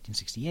NLRA in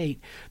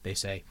 1968, they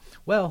say,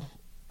 well,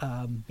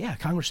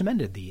 Congress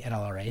amended the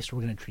NLRA, so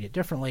we're going to treat it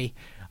differently.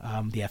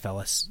 The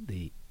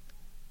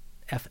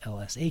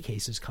FLSA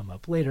cases come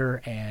up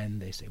later,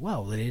 and they say,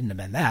 well, they didn't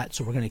amend that,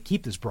 so we're going to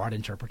keep this broad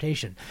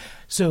interpretation.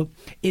 So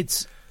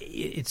it's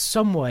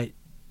somewhat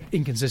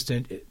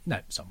inconsistent.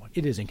 Not somewhat.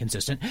 It is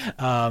inconsistent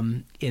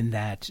in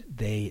that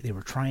they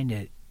were trying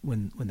to,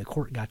 when the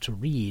court got to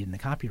read in the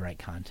copyright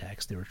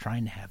context, they were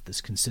trying to have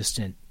this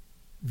consistent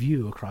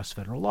view across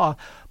federal law,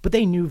 but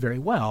they knew very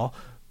well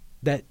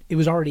that it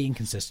was already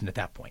inconsistent at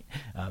that point,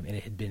 and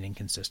it had been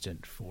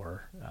inconsistent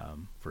for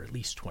at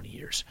least 20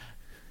 years.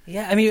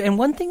 Yeah, I mean, and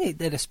one thing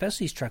that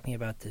especially struck me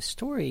about this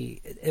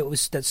story,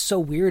 that's so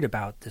weird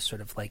about this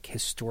sort of like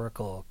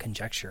historical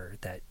conjecture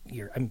that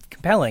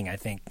compelling, I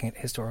think,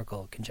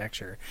 historical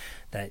conjecture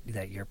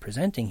that you're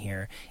presenting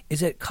here,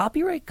 is that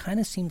copyright kind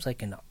of seems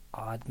like an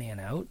odd man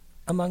out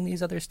among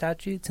these other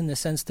statutes, in the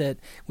sense that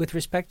with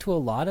respect to a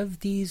lot of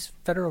these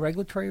federal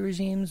regulatory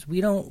regimes,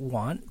 we don't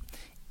want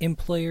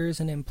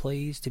employers and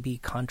employees to be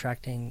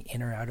contracting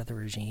in or out of the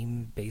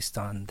regime based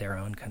on their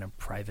own kind of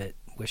private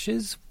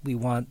wishes. We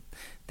want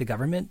the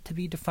government to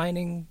be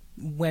defining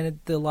when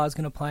the law is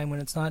going to apply and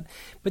when it's not.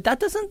 But that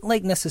doesn't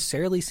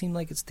necessarily seem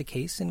like it's the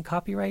case in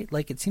copyright.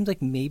 It seems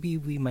like maybe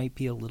we might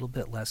be a little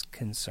bit less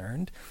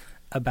concerned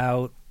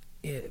about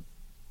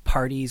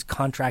parties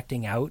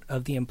contracting out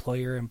of the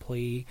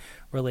employer-employee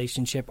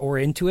relationship, or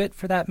into it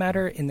for that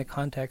matter, in the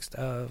context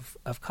of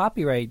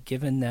copyright,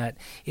 given that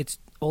it's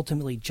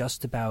ultimately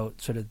just about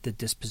sort of the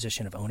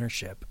disposition of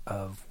ownership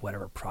of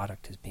whatever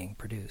product is being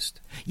produced.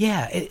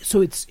 Yeah,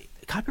 so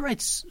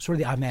copyright's sort of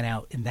the odd man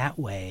out in that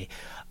way,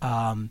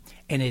 and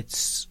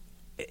it's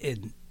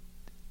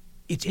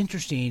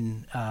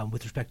interesting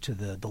with respect to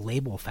the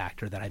label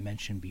factor that I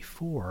mentioned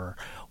before,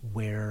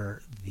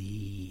 where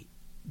the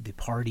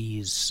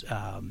parties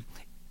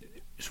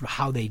sort of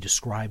how they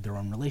describe their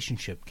own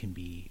relationship could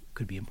be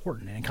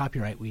important. And in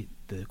copyright,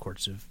 the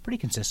courts have pretty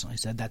consistently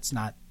said that's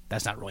not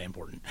really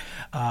important.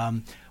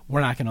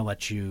 We're not going to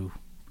let you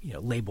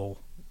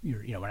label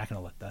we're not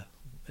going to let the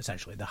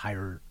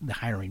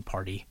hiring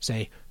party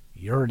say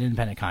you're an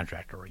independent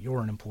contractor or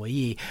you're an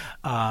employee.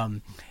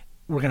 We're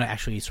going to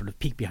actually sort of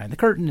peek behind the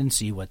curtain and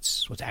see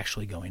what's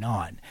actually going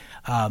on.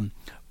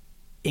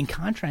 In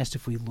contrast,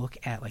 if we look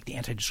at the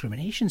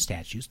anti-discrimination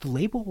statutes, the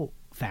label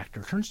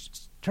factor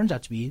turns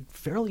out to be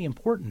fairly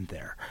important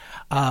there.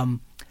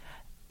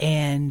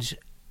 And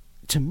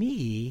to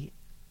me,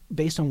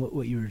 based on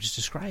what you were just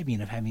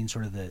describing of having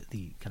sort of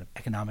the kind of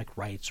economic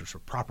rights or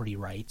sort of property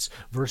rights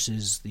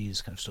versus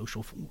these kind of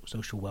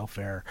social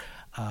welfare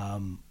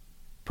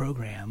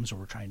programs, or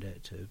we're trying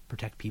to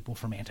protect people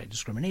from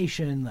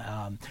anti-discrimination,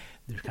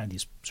 there's kind of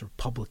these sort of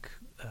public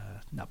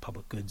not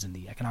public goods in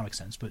the economic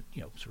sense, but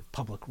sort of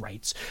public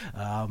rights,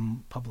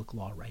 public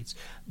law rights.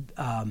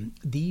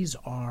 These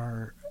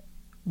are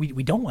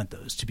we don't want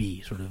those to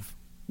be sort of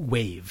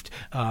waived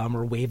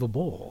or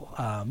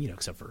waivable,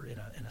 except for in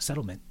a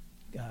settlement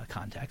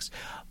context.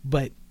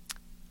 But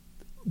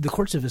the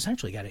courts have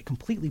essentially got it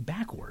completely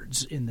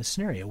backwards in this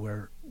scenario,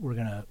 where we're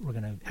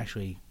gonna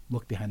actually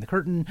look behind the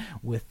curtain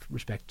with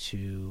respect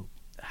to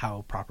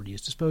how property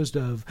is disposed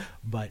of,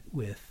 but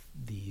with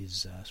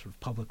these sort of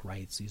public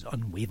rights, these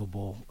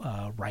unwaivable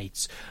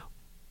rights,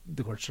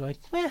 the courts are like,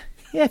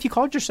 if you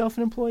called yourself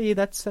an employee,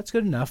 that's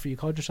good enough. Or you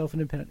called yourself an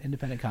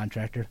independent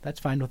contractor, that's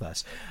fine with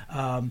us.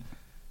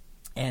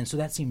 And so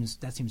that seems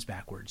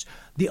backwards.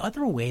 The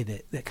other way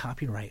that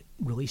copyright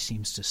really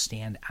seems to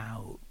stand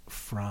out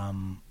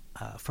from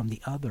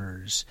the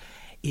others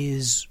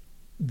is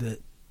the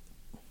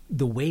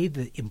way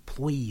the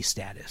employee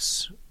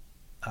status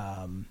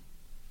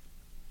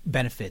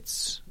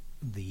benefits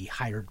the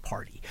hired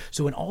party.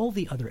 So in all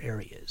the other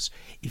areas,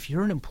 if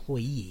you're an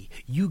employee,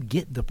 you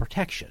get the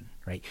protection,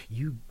 right?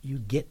 You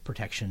get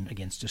protection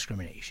against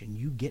discrimination.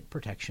 You get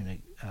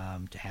protection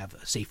to have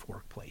a safe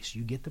workplace.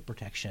 You get the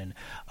protection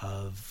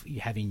of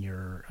having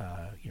your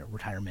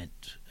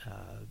retirement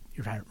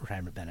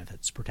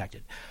benefits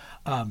protected.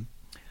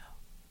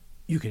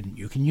 You can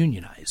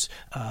unionize.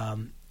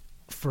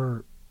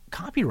 For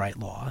copyright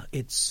law,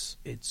 it's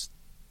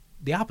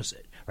the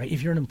opposite, right?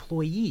 If you're an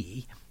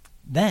employee,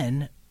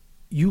 then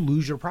you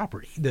lose your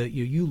property.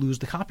 You lose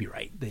the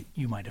copyright that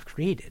you might have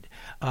created.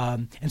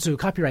 And so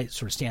copyright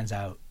sort of stands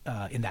out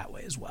in that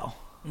way as well.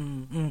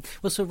 Mm-hmm.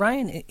 Well, so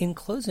Ryan, in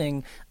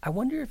closing, I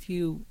wonder if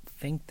you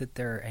think that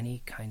there are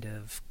any kind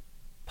of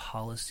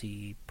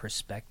policy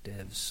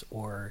perspectives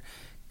or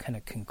kind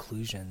of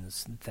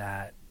conclusions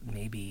that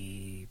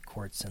maybe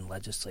courts and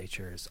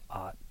legislatures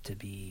ought to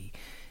be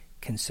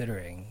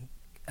considering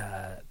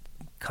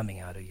coming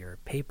out of your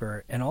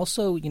paper? And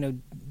also,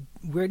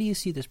 where do you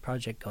see this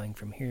project going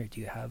from here?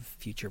 Do you have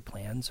future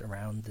plans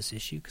around this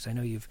issue? Because I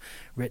know you've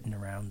written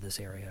around this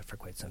area for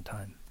quite some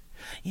time.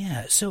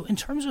 Yeah. So in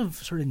terms of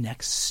sort of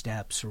next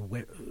steps or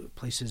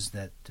places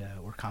that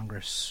where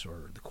Congress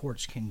or the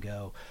courts can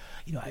go,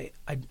 I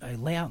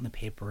lay out in the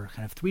paper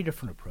kind of three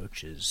different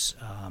approaches.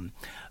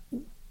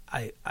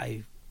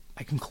 I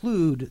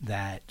conclude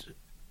that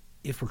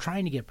if we're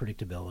trying to get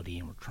predictability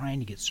and we're trying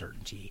to get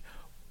certainty,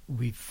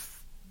 we've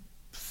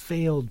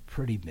failed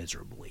pretty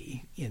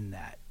miserably in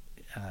that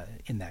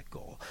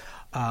goal.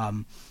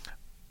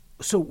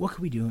 So what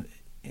could we do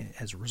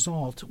as a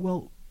result?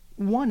 Well,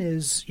 one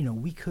is,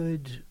 we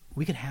could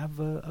have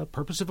a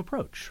purposive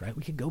approach, right?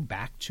 We could go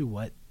back to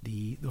what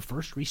the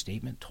first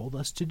restatement told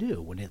us to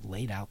do when it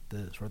laid out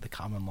the sort of the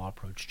common law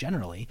approach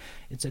generally.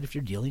 It said if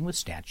you're dealing with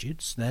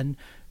statutes, then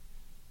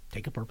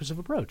take a purposive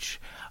approach.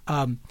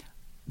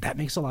 That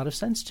makes a lot of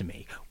sense to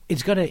me.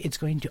 It's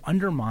going to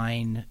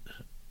undermine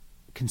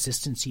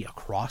consistency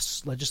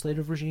across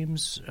legislative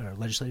regimes or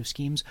legislative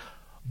schemes,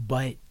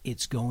 but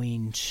it's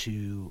going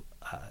to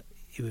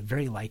it would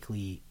very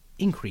likely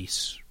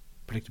increase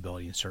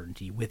predictability and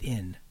certainty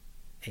within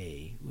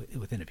a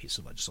piece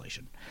of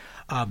legislation.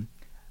 I'm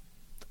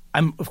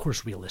of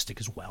course realistic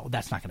as well.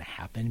 That's not going to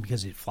happen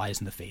because it flies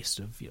in the face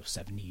of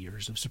 70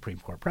 years of Supreme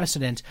Court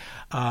precedent.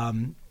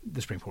 The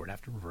Supreme Court would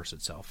have to reverse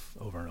itself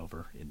over and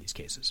over in these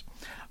cases.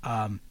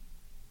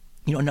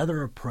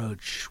 Another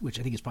approach, which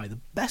I think is probably the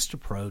best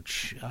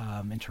approach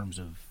in terms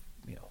of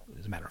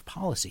as a matter of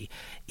policy,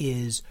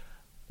 is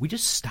we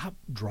just stop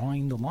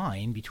drawing the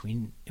line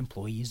between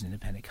employees and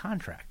independent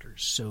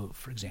contractors. So,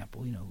 for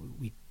example,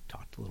 we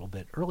talked a little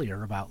bit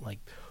earlier about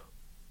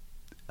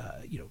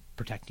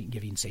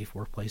giving safe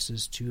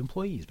workplaces to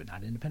employees, but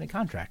not independent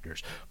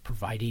contractors,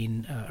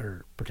 providing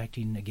or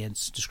protecting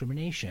against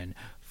discrimination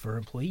for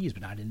employees,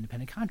 but not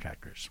independent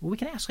contractors. Well, we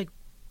can ask,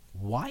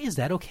 why is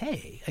that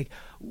okay?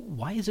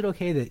 Why is it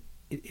okay that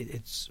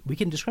we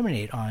can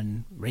discriminate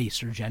on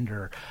race or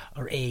gender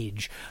or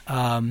age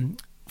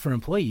for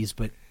employees,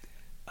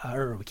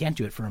 or we can't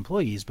do it for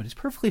employees, but it's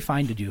perfectly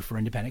fine to do for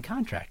independent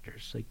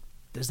contractors?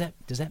 Does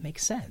that make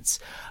sense?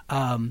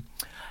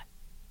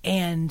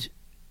 And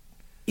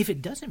if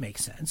it doesn't make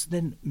sense,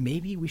 then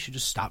maybe we should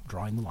just stop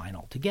drawing the line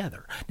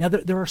altogether. Now,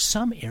 there are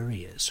some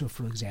areas, so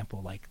for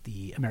example, like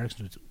the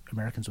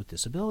Americans with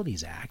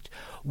Disabilities Act,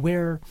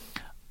 where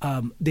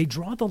they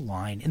draw the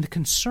line, and the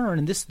concern,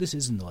 and this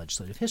is in the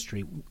legislative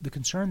history, the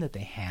concern that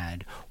they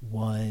had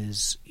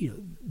was,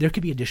 there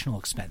could be additional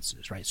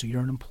expenses, right? So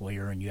you're an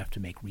employer and you have to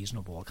make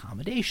reasonable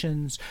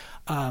accommodations.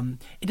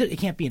 It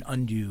can't be an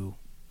undue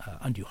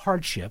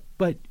hardship,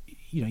 but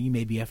you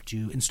maybe have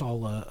to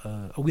install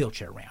a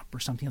wheelchair ramp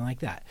or something like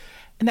that,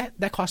 and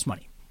that costs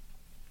money.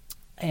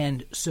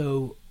 And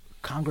so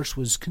Congress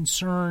was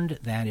concerned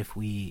that if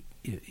we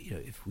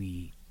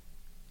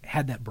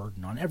had that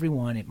burden on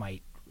everyone, it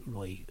might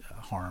really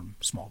harm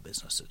small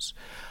businesses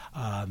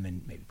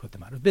and maybe put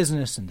them out of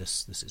business, and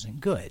this isn't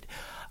good.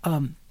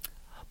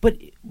 But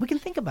we can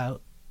think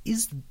about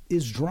is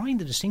drawing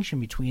the distinction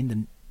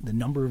between the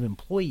number of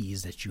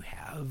employees that you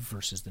have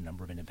versus the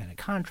number of independent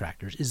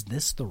contractors, is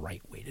this the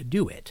right way to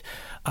do it?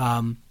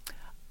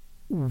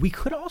 We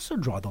could also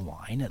draw the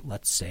line at,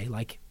 let's say,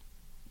 like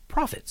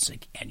profits,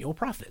 like annual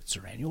profits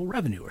or annual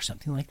revenue or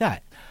something like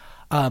that.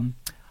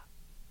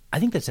 I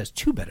think this has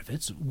two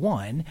benefits.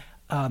 One,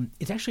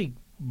 it's actually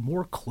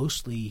more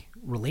closely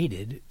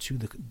related to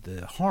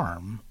the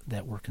harm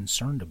that we're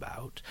concerned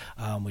about,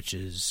 which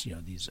is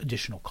these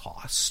additional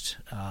costs.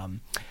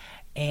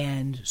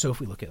 And so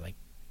if we look at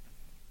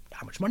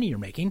how much money you're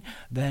making,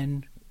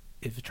 then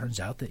if it turns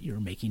out that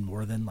you're making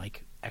more than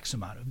X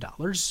amount of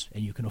dollars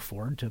and you can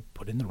afford to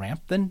put in the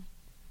ramp, then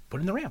put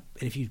in the ramp.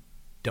 And if you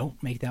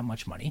don't make that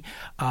much money,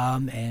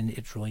 and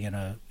it's really going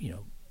to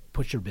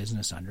put your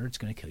business under, it's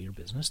going to kill your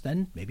business,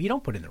 then maybe you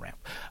don't put in the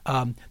ramp.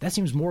 That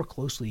seems more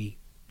closely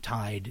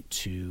tied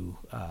to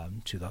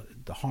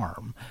the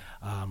harm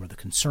or the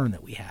concern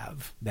that we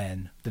have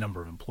than the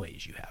number of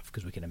employees you have,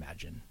 because we can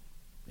imagine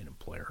an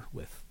employer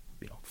with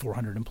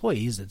 400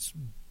 employees that's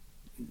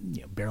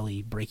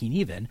barely breaking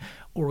even,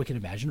 or we can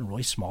imagine a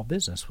really small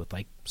business with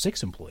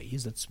 6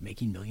 employees that's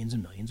making millions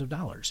and millions of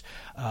dollars.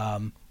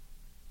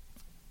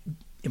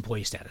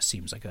 Employee status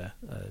seems like a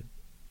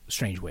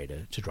strange way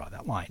to draw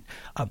that line.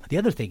 The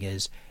other thing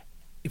is,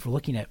 if we're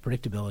looking at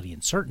predictability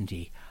and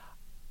certainty,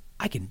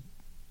 I can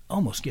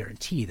almost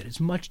guarantee that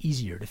it's much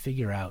easier to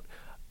figure out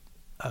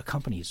a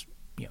company's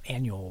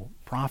annual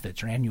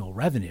profits or annual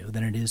revenue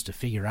than it is to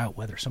figure out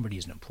whether somebody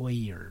is an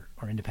employee or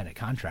independent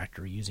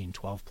contractor using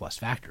 12 plus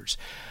factors.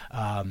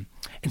 And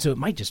so it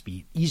might just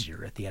be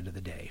easier at the end of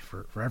the day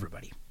for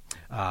everybody.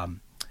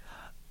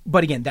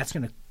 But again, that's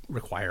going to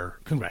require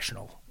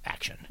congressional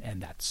action,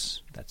 and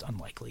that's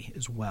unlikely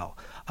as well.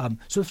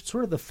 So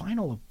sort of the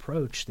final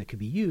approach that could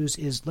be used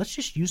is let's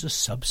just use a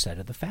subset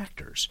of the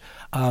factors.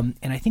 And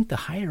I think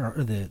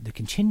the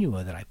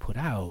continua that I put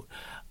out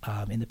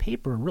in the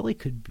paper really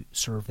could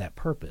serve that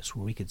purpose,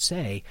 where we could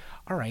say,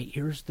 all right,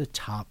 here's the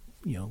top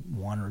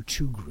one or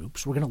two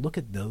groups. We're going to look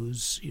at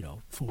those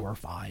 4 or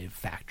 5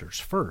 factors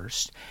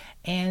first,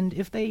 and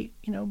if they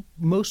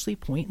mostly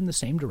point in the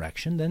same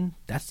direction, then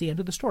that's the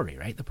end of the story,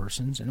 right? The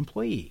person's an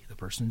employee, the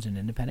person's an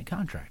independent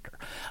contractor.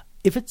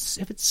 If it's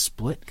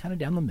split kind of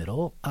down the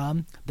middle,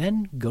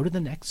 then go to the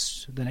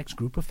next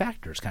group of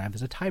factors, kind of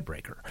as a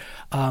tiebreaker.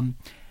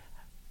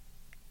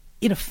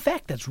 In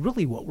effect, that's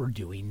really what we're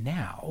doing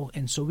now,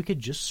 and so we could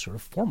just sort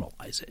of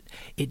formalize it.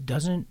 It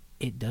doesn't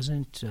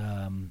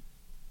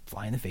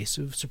fly in the face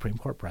of Supreme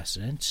Court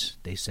precedent.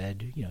 They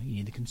said, you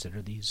need to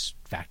consider these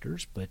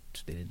factors, but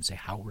they didn't say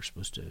how we're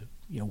supposed to,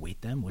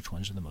 weight them, which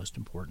ones are the most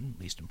important,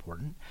 least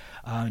important.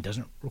 It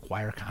doesn't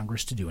require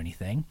Congress to do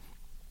anything,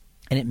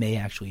 and it may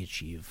actually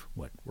achieve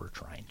what we're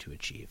trying to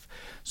achieve.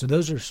 So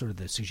those are sort of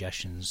the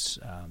suggestions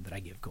that I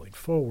give going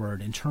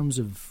forward in terms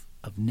of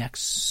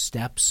next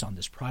steps on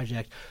this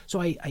project. So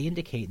I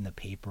indicate in the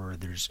paper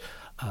there's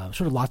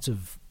sort of lots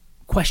of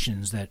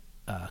questions that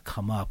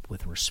come up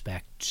with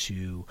respect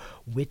to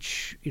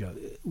which,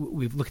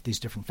 we've looked at these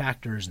different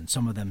factors, and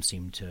some of them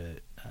seem to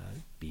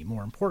be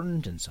more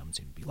important and some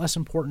seem to be less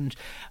important.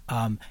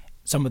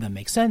 Some of them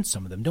make sense,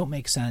 some of them don't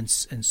make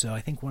sense. And so I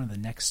think one of the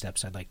next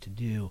steps I'd like to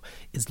do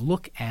is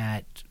look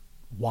at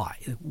why.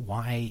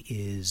 Why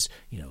is,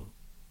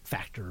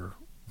 factor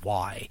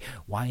why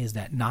is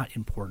that not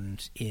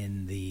important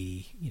in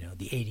the,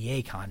 the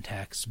ADA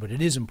context, but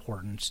it is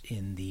important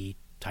in the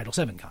Title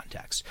VII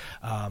context,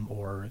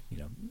 or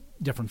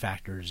different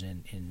factors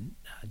in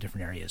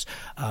different areas,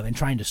 and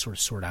trying to sort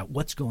of sort out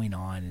what's going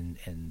on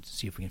and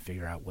see if we can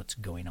figure out what's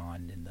going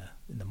on in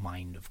the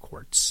mind of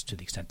courts, to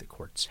the extent that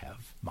courts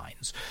have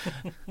minds.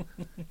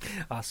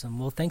 Awesome.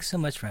 Well, thanks so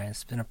much, Ryan.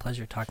 It's been a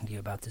pleasure talking to you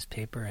about this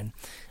paper, and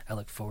I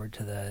look forward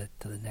to the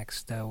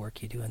next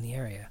work you do in the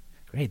area.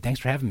 Great.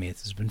 Thanks for having me.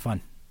 This has been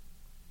fun.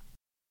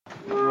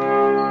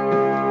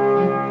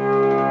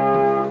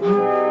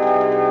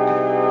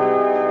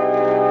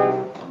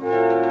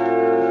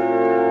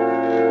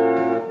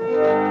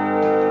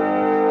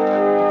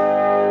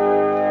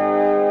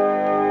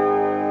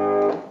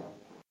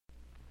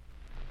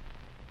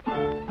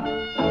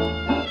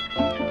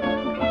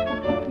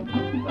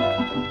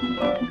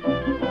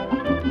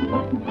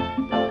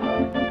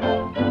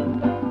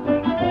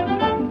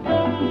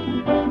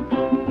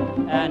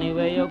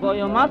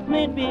 You must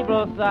meet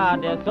people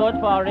sad, they search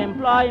for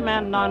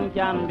employment, none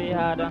can be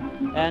had.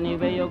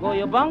 Anywhere you go,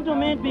 you're bound to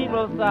meet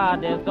people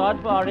sad, they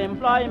search for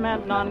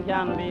employment, none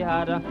can be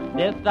had.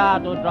 They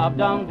start to drop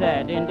down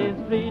dead in the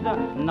street,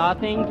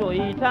 nothing to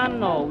eat and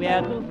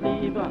nowhere to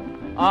sleep.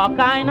 Our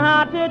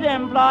kind-hearted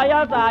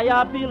employers, I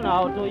appeal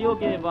now to you,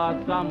 give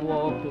us some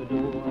work to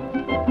do.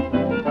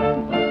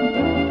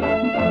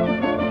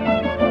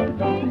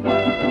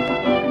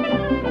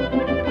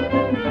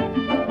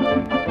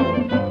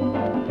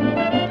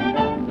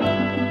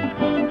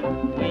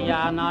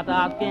 Not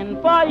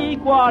asking for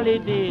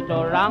equality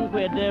to rank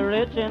with the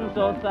rich in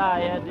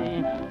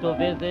society, to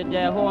visit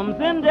their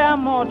homes in their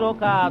motor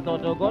cars, or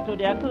to go to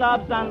their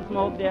clubs and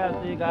smoke their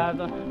cigars.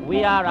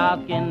 We are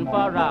asking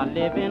for a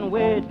living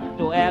wage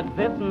to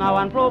exist now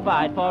and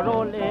provide for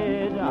old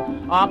age.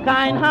 Our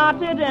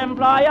kind-hearted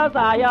employers,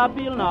 I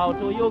appeal now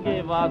to you,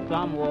 give us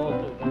some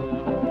work to do.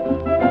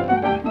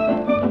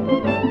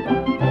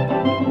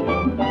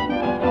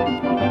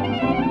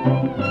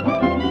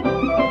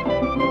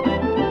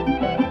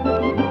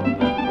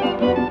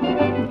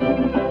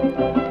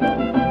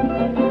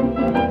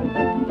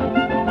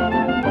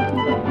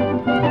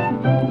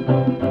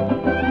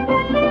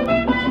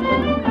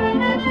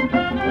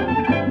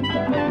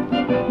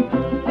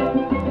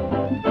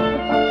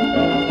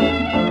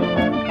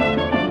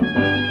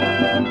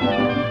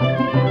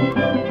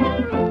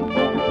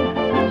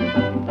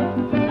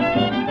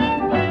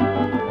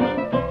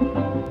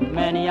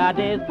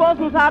 Nowadays,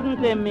 persons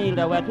hadn't a meal.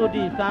 They were too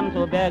decent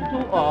to beg,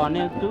 too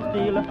honest to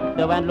steal.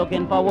 They went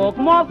looking for work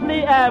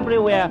mostly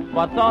everywhere,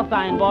 but saw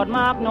signboard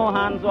mark, no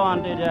hands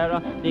wanted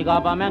there. The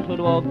government should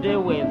work the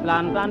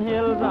wastelands and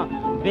hills,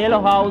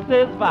 build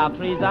houses,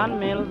 factories and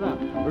mills,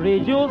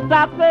 reduce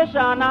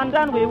taxation, and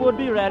then we would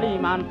be really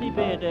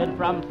emancipated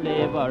from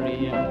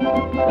slavery.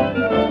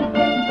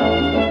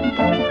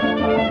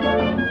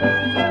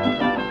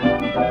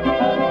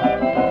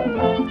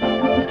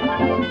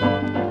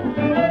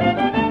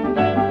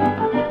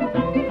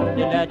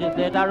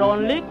 Legislator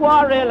only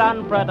quarrel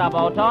and fret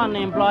about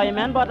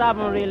unemployment, but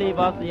haven't relieved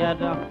us yet.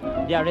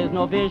 There is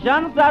no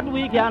visions that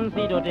we can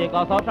see to take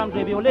us out from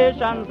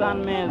tribulations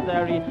and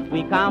misery.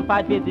 We can't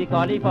fight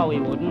physically, for we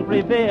wouldn't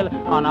prevail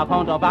on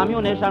account of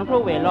ammunition,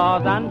 cruel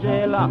laws and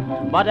jail.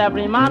 But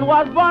every man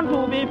was born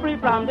to be free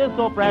from this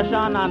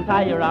oppression and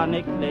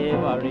tyrannic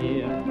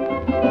slavery.